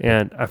connected.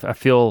 And I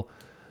feel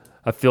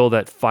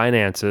that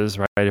finances,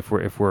 right? If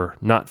we're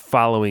not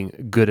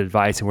following good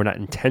advice and we're not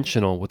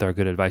intentional with our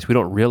good advice, we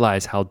don't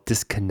realize how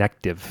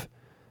disconnective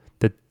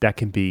that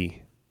can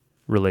be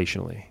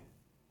relationally.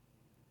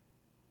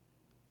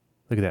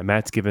 Look at that.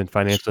 Matt's given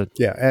financial.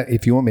 Yeah.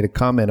 If you want me to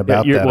comment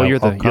about that, you're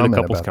the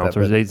couples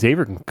counselor.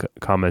 Xavier can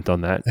comment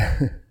on that.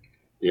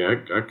 Yeah,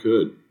 I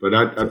could, but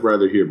I'd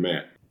rather hear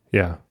Matt.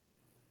 Yeah.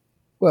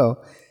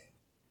 Well,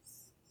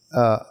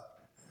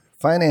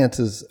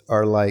 finances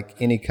are like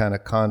any kind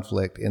of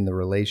conflict in the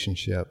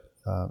relationship.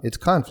 It's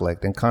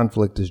conflict, and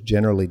conflict is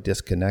generally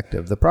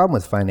disconnective. The problem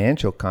with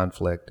financial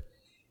conflict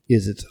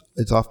is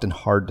it's often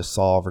hard to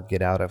solve or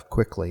get out of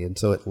quickly, and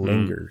so it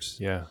lingers.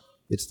 Yeah.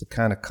 It's the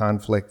kind of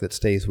conflict that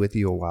stays with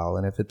you a while.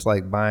 And if it's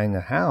like buying a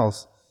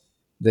house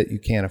that you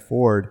can't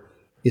afford,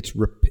 it's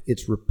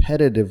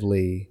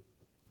repetitively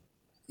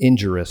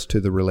injurious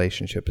to the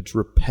relationship. It's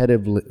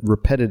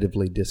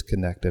repetitively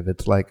disconnective.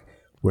 It's like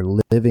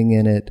we're living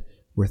in it.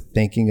 We're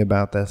thinking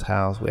about this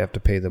house. We have to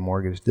pay the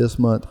mortgage this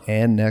month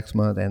and next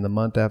month and the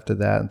month after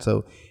that. And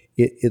so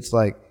it's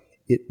like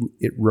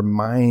it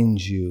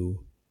reminds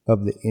you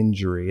of the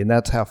injury. And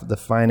that's how the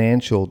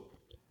financial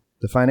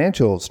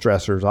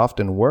stressors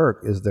often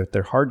work, is that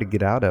they're hard to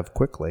get out of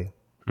quickly.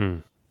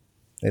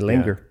 They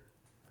linger. Yeah.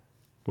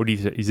 What do you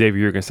say,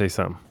 Xavier? You're going to say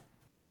something.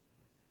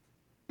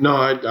 No,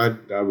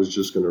 I was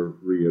just going to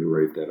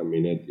reiterate that. I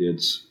mean,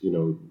 it's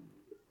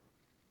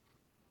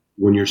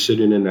when you're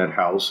sitting in that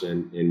house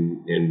and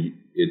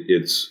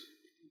it's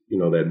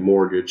that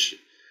mortgage.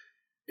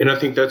 And I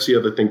think that's the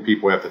other thing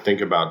people have to think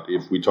about.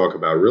 If we talk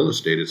about real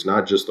estate, it's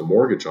not just the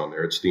mortgage on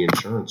there, it's the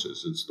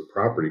insurances, it's the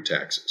property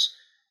taxes.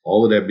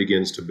 all of that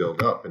begins to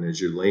build up. And as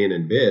you're laying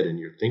in bed and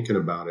you're thinking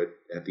about it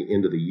at the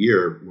end of the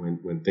year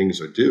when things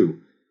are due,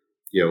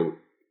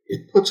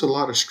 it puts a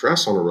lot of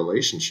stress on a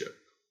relationship.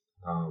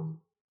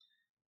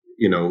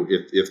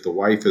 If the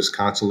wife is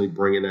constantly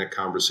bringing that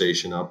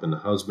conversation up and the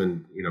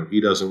husband, he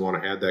doesn't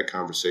want to have that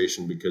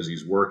conversation because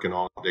he's working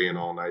all day and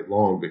all night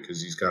long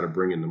because he's got to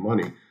bring in the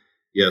money.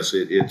 Yes,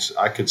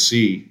 I could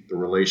see the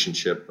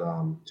relationship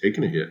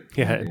taking a hit.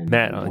 Yeah,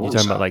 Matt, you're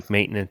talking about like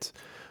maintenance,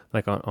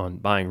 like on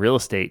buying real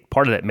estate.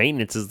 Part of that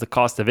maintenance is the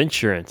cost of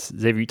insurance.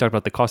 Xavier, you talked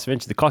about the cost of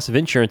insurance. The cost of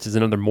insurance is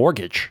another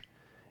mortgage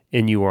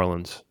in New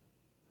Orleans.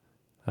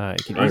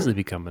 It can easily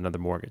become another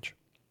mortgage.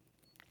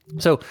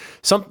 So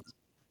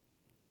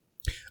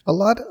a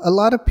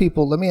lot of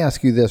people, let me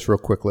ask you this real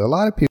quickly. A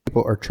lot of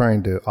people are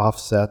trying to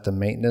offset the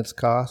maintenance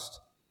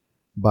cost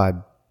by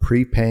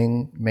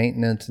prepaying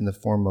maintenance in the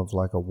form of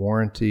like a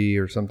warranty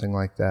or something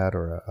like that,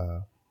 or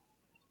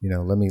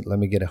let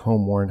me get a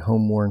home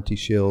warranty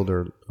shield,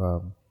 or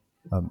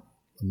a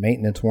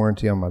maintenance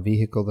warranty on my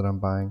vehicle that I'm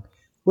buying.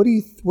 What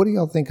do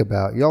y'all think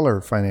about? Y'all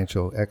are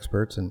financial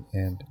experts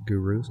and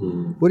gurus.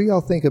 What do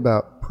y'all think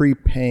about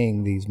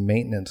prepaying these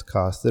maintenance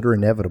costs that are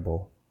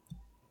inevitable?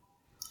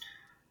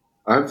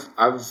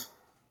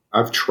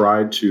 I've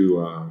tried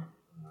to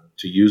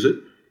use it,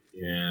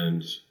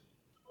 and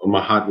on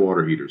my hot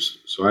water heaters.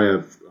 So I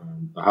have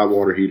the hot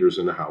water heaters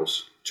in the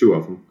house, 2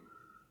 of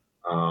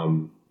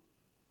them.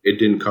 It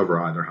didn't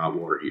cover either hot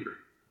water heater.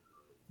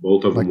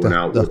 Both of them went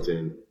out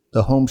within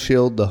the home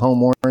shield, the home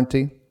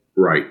warranty.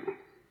 Right.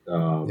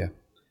 Yeah.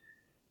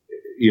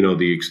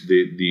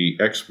 The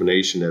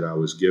explanation that I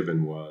was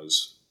given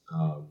was,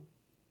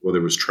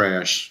 there was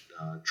trash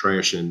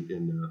in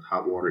the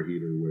hot water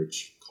heater,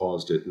 which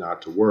caused it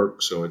not to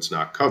work, so it's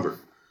not covered.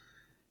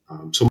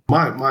 So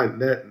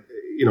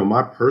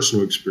my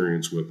personal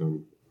experience with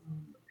them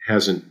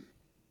hasn't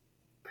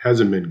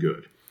been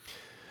good.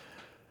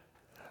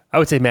 I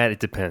would say, Matt, it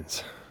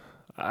depends.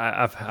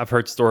 I've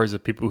heard stories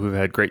of people who've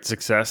had great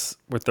success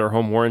with their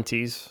home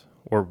warranties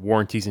or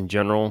warranties in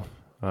general.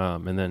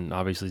 And then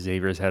obviously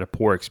Xavier's had a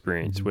poor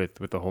experience with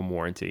the home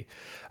warranty.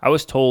 I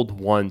was told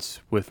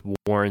once with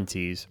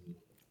warranties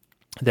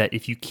that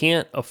if you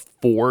can't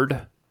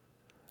afford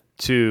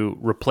to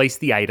replace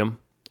the item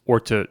or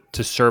to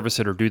service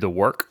it or do the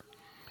work,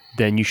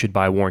 then you should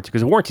buy a warranty,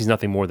 because a warranty is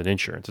nothing more than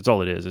insurance. That's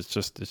all it is. It's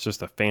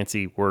just a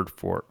fancy word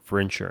for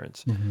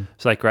insurance. Mm-hmm.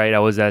 It's like, right, I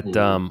was at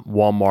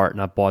Walmart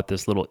and I bought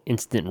this little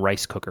instant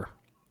rice cooker.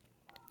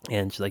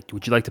 And she's like,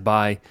 would you like to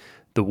buy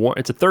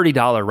it's a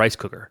 $30 rice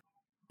cooker.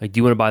 Like, do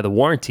you want to buy the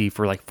warranty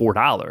for like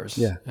 $4?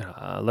 Yeah. And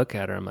I look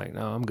at her, I'm like,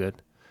 no, I'm good.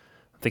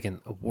 I'm thinking,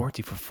 a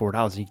warranty for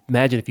 $4?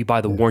 Imagine if you buy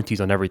the warranties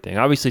on everything.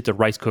 Obviously, it's a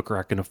rice cooker.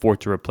 I can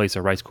afford to replace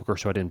a rice cooker,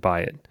 so I didn't buy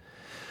it.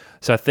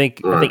 So I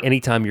think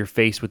anytime you're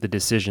faced with the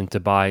decision to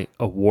buy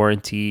a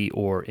warranty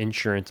or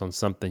insurance on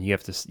something, you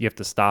have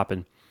to stop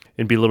and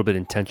be a little bit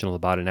intentional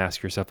about it and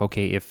ask yourself,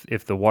 okay,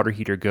 if the water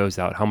heater goes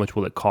out, how much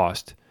will it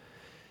cost?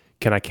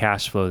 Can I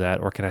cash flow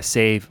that, or can I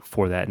save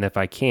for that? And if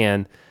I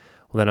can,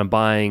 well, then I'm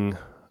buying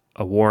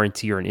a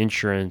warranty or an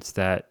insurance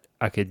that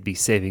I could be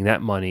saving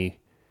that money,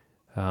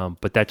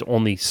 but that's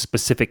only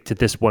specific to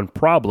this one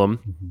problem.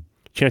 Mm-hmm.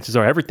 Chances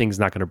are everything's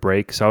not going to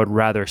break, so I would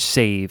rather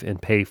save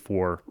and pay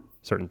for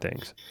certain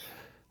things.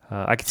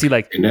 I could see,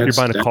 like, if you're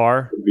buying a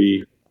car.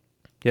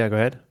 Yeah, go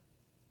ahead.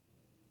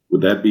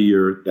 Would that be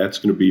that's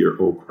going to be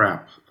your oh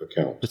crap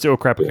account? It's the oh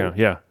crap account,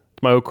 yeah.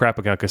 It's my oh crap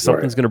account, because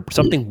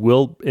something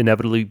will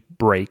inevitably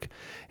break,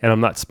 and I'm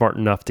not smart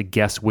enough to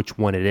guess which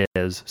one it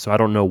is, so I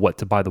don't know what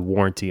to buy the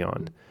warranty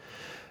on.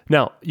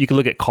 Now, you can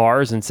look at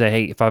cars and say,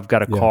 hey, if I've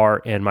got a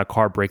car and my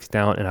car breaks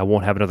down and I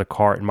won't have another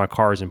car, and my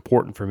car is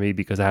important for me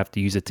because I have to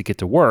use it to get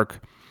to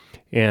work,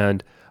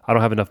 and I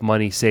don't have enough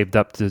money saved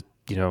up to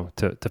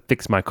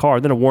fix my car,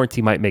 then a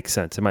warranty might make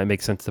sense. It might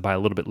make sense to buy a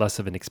little bit less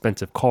of an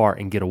expensive car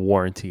and get a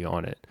warranty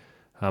on it.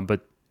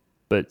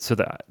 But so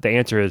the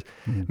answer is,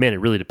 man, it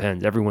really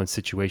depends. Everyone's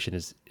situation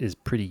is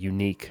pretty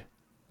unique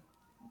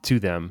to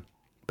them.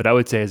 But I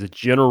would say, as a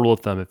general rule of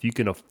thumb, if you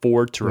can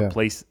afford to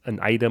replace an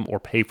item or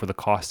pay for the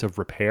cost of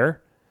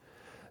repair,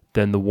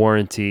 then the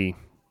warranty,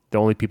 the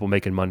only people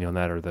making money on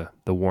that are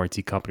the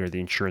warranty company or the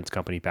insurance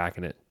company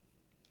backing it.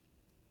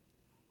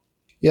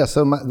 Yeah,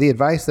 so the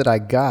advice that I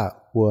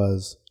got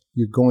was,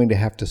 you're going to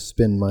have to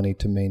spend money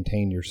to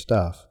maintain your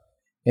stuff.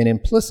 And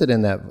implicit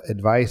in that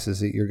advice is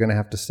that you're going to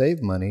have to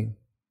save money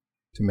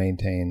to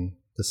maintain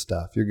the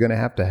stuff. You're going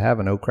to have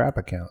an oh crap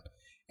account.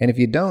 And if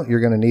you don't,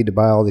 you're going to need to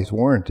buy all these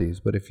warranties.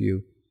 But if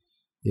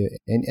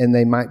and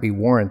they might be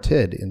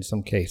warranted in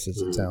some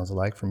cases, it sounds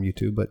like, from you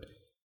two,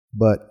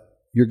 but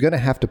you're going to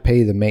have to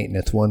pay the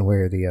maintenance one way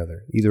or the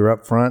other, either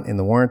up front in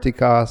the warranty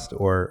cost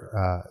or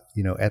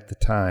at the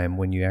time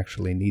when you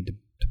actually need to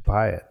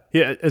buy it.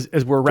 Yeah,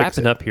 as we're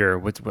wrapping up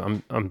here,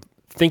 I'm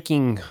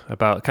thinking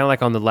about, kind of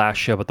like on the last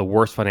show about the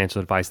worst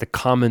financial advice, the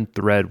common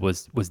thread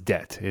was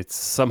debt. It's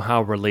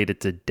somehow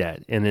related to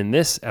debt. And in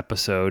this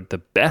episode, the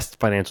best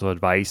financial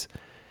advice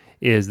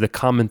is, the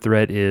common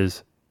thread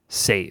is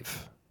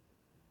save.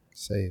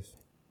 Save.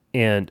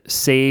 And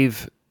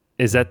save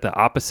is that the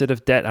opposite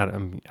of debt?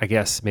 I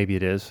guess maybe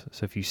it is.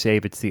 So if you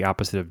save, it's the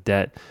opposite of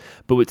debt.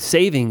 But with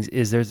savings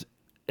is there's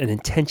an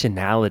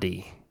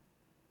intentionality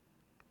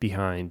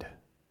behind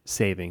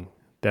saving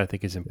that I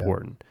think is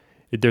important.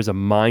 There's a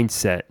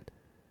mindset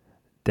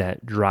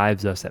that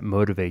drives us, that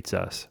motivates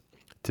us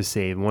to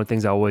save. And one of the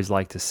things I always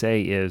like to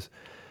say is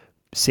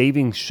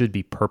savings should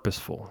be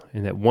purposeful,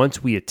 and that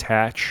once we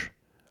attach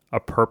a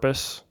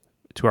purpose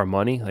to our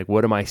money, like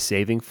what am I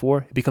saving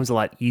for, it becomes a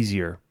lot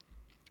easier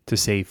to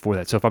save for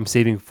that. So if I'm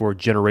saving for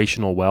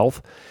generational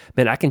wealth,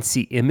 man, I can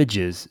see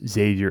images,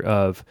 Xavier,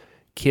 of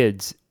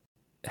kids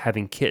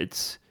having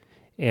kids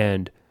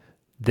and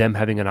them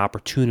having an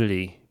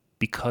opportunity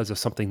because of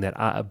something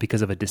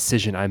because of a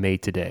decision I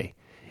made today.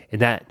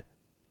 And that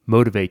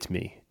motivates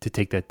me to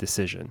take that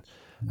decision.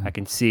 I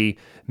can see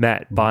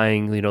Matt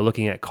buying,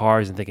 looking at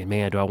cars and thinking,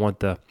 man, do I want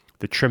the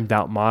trimmed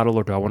out model,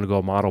 or do I want to go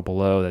a model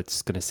below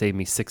that's going to save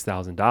me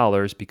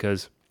 $6,000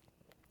 because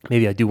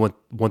maybe I do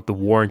want the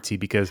warranty,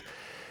 because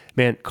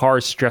man,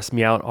 cars stress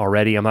me out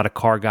already. I'm not a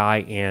car guy,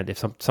 and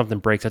if something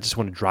breaks, I just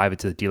want to drive it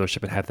to the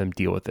dealership and have them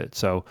deal with it.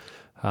 So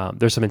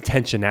there's some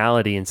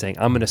intentionality in saying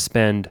I'm going to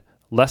spend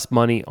less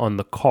money on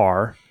the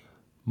car,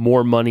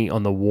 more money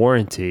on the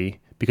warranty,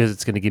 because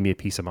it's going to give me a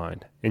peace of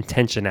mind.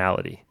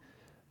 Intentionality,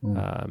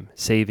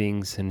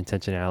 savings and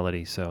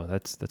intentionality. So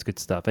that's good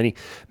stuff.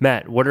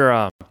 Matt, what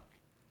are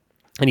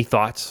any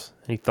thoughts?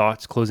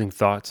 Closing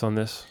thoughts on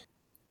this?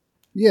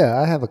 Yeah,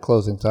 I have a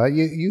closing thought.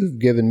 You've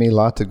given me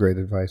lots of great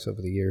advice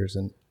over the years,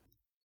 and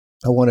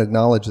I want to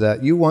acknowledge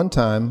that. You one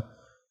time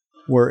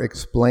were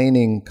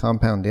explaining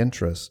compound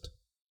interest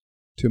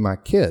to my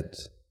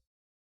kids,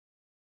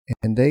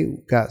 and they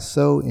got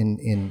so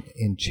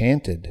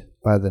enchanted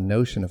by the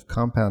notion of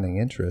compounding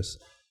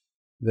interest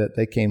that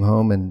they came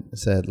home and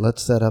said,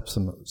 let's set up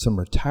some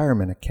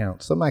retirement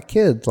accounts. So my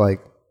kids,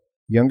 like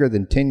younger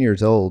than 10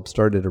 years old,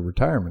 started a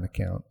retirement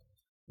account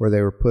where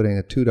they were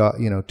putting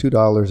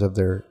 $2 of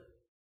their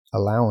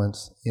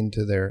allowance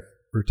into their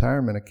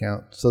retirement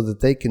account so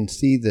that they can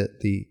see that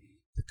the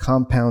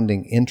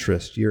compounding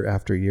interest year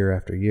after year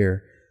after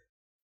year.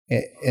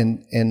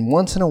 And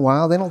once in a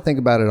while, they don't think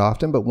about it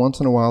often, but once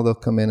in a while they'll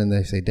come in and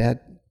they say, Dad,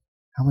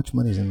 how much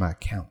money is in my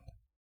account?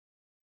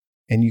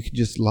 And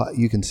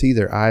you can see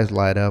their eyes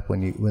light up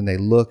when they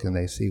look and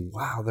they see,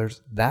 wow,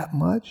 there's that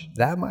much.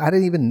 I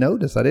didn't even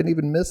notice. I didn't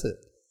even miss it.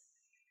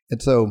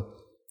 And so,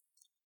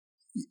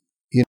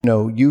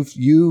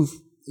 you've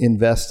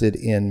invested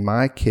in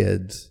my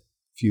kids'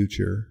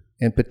 future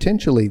and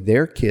potentially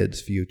their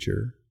kids'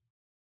 future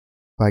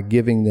by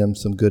giving them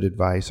some good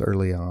advice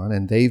early on.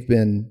 And they've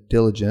been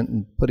diligent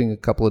in putting a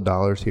couple of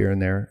dollars here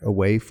and there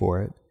away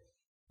for it.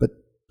 But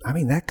I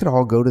mean, that could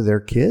all go to their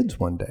kids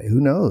one day. Who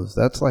knows?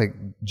 That's like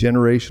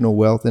generational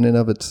wealth in and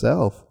of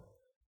itself,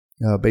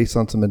 based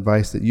on some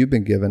advice that you've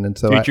been given. And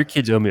so, dude, your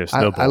kids owe me a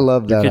snowball. I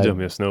love that. Your kids owe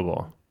me a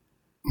snowball.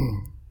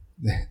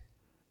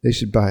 They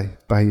should buy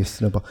you a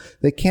snowball.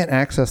 They can't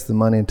access the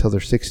money until they're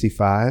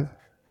 65.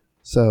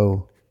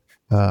 So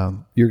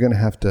you're going to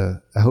have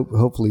to.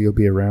 Hopefully, you'll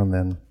be around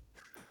then.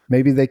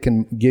 Maybe they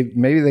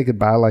could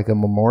buy like a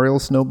memorial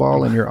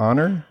snowball in your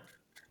honor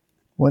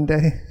one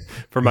day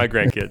for my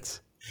grandkids.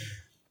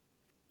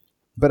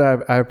 But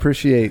I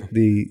appreciate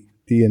the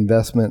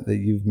investment that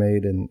you've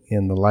made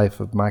in the life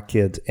of my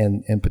kids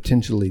and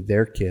potentially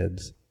their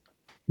kids,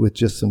 with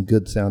just some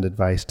good sound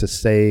advice to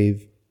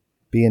save,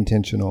 be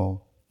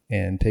intentional,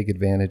 and take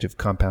advantage of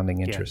compounding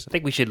interest. Yeah,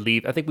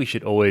 I think we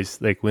should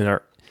always, like,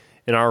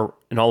 in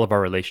all of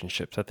our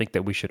relationships, I think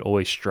that we should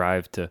always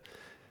strive to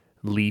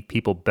leave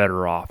people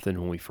better off than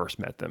when we first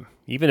met them.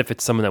 Even if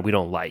it's someone that we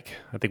don't like,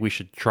 I think we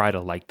should try to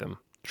like them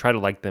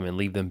and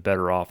leave them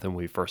better off than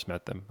when we first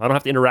met them. I don't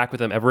have to interact with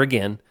them ever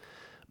again,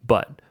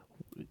 but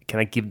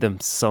can I give them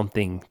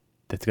something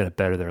that's going to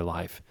better their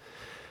life?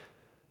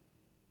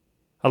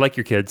 I like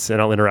your kids, and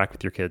I'll interact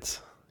with your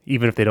kids,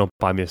 even if they don't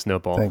buy me a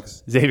snowball.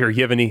 Thanks. Xavier,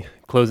 you have any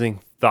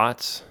closing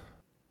thoughts?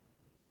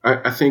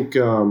 I think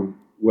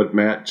what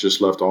Matt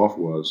just left off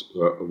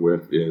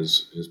with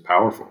is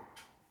powerful.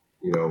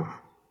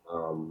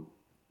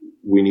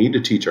 We need to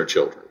teach our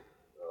children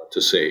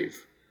to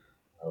save.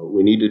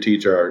 We need to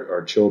teach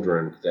our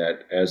children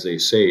that as they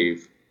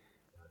save,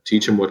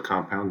 teach them what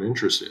compound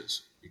interest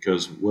is.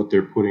 Because what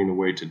they're putting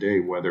away today,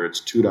 whether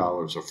it's $2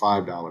 or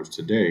 $5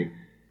 today,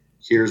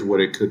 here's what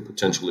it could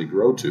potentially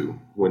grow to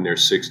when they're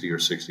 60 or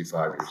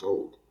 65 years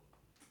old.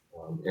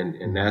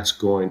 And that's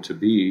going to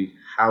be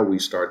how we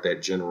start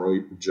that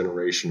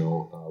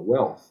generational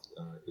wealth,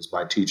 is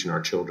by teaching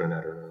our children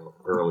at an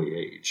early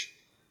age.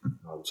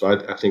 So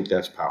I think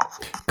that's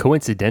powerful.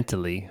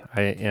 Coincidentally,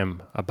 I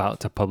am about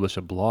to publish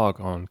a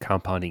blog on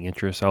compounding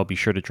interest. I'll be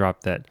sure to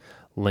drop that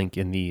link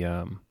in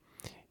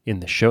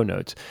the show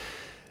notes.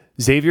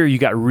 Xavier, you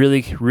got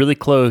really, really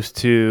close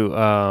to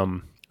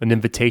an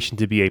invitation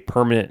to be a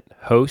permanent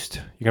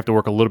host. You have to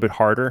work a little bit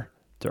harder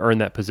to earn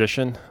that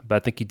position, but I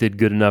think you did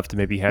good enough to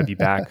maybe have you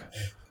back.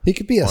 He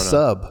could be a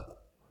sub.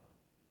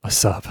 A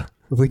sub.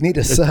 We need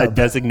a sub. A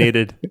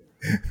designated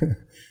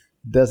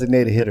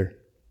hitter.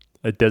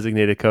 A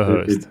designated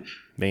co-host.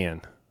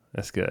 Man,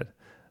 That's good.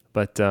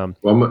 But well,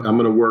 I'm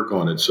going to work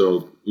on it.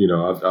 So,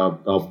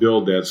 I'll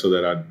build that so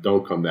that I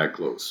don't come that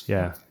close.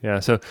 Yeah.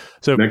 So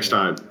next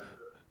time.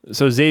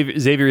 So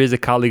Xavier is a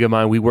colleague of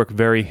mine. We work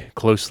very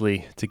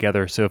closely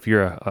together. So if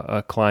you're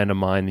a client of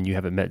mine and you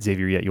haven't met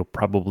Xavier yet, you'll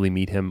probably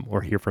meet him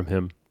or hear from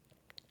him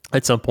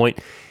at some point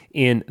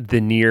in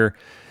the near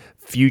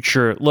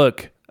future.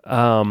 Look,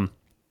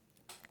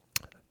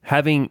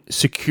 having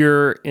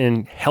secure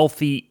and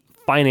healthy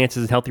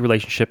finances and healthy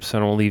relationships, I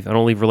don't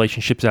leave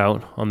relationships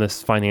out on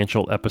this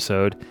financial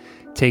episode,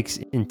 takes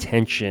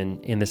intention,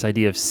 and this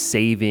idea of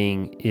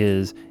saving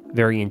is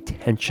very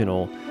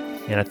intentional.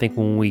 And I think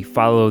when we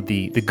follow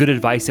the good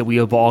advice that we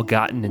have all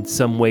gotten in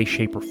some way,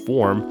 shape, or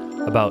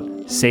form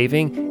about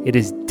saving, it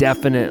is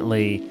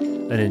definitely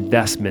an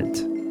investment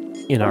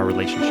in our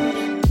relationships.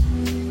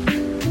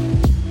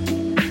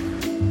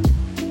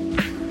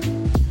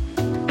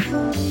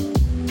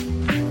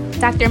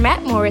 Dr.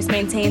 Matt Morris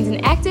maintains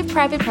an active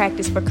private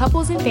practice for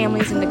couples and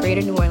families in the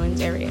greater New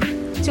Orleans area.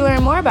 To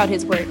learn more about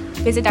his work,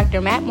 visit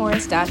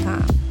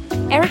drmattmorris.com.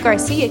 Eric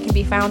Garcia can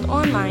be found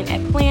online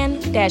at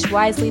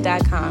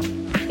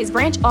plan-wisely.com. His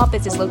branch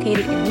office is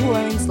located in New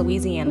Orleans,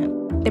 Louisiana.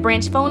 The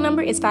branch phone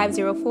number is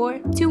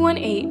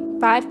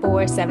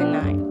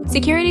 504-218-5479.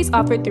 Securities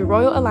offered through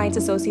Royal Alliance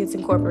Associates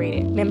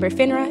Incorporated, member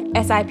FINRA,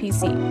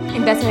 SIPC.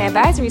 Investment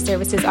advisory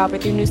services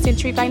offered through New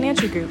Century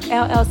Financial Group,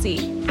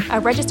 LLC, a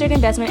registered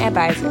investment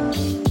advisor.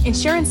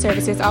 Insurance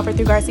services offered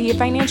through Garcia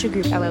Financial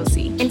Group,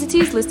 LLC.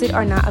 Entities listed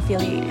are not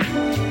affiliated.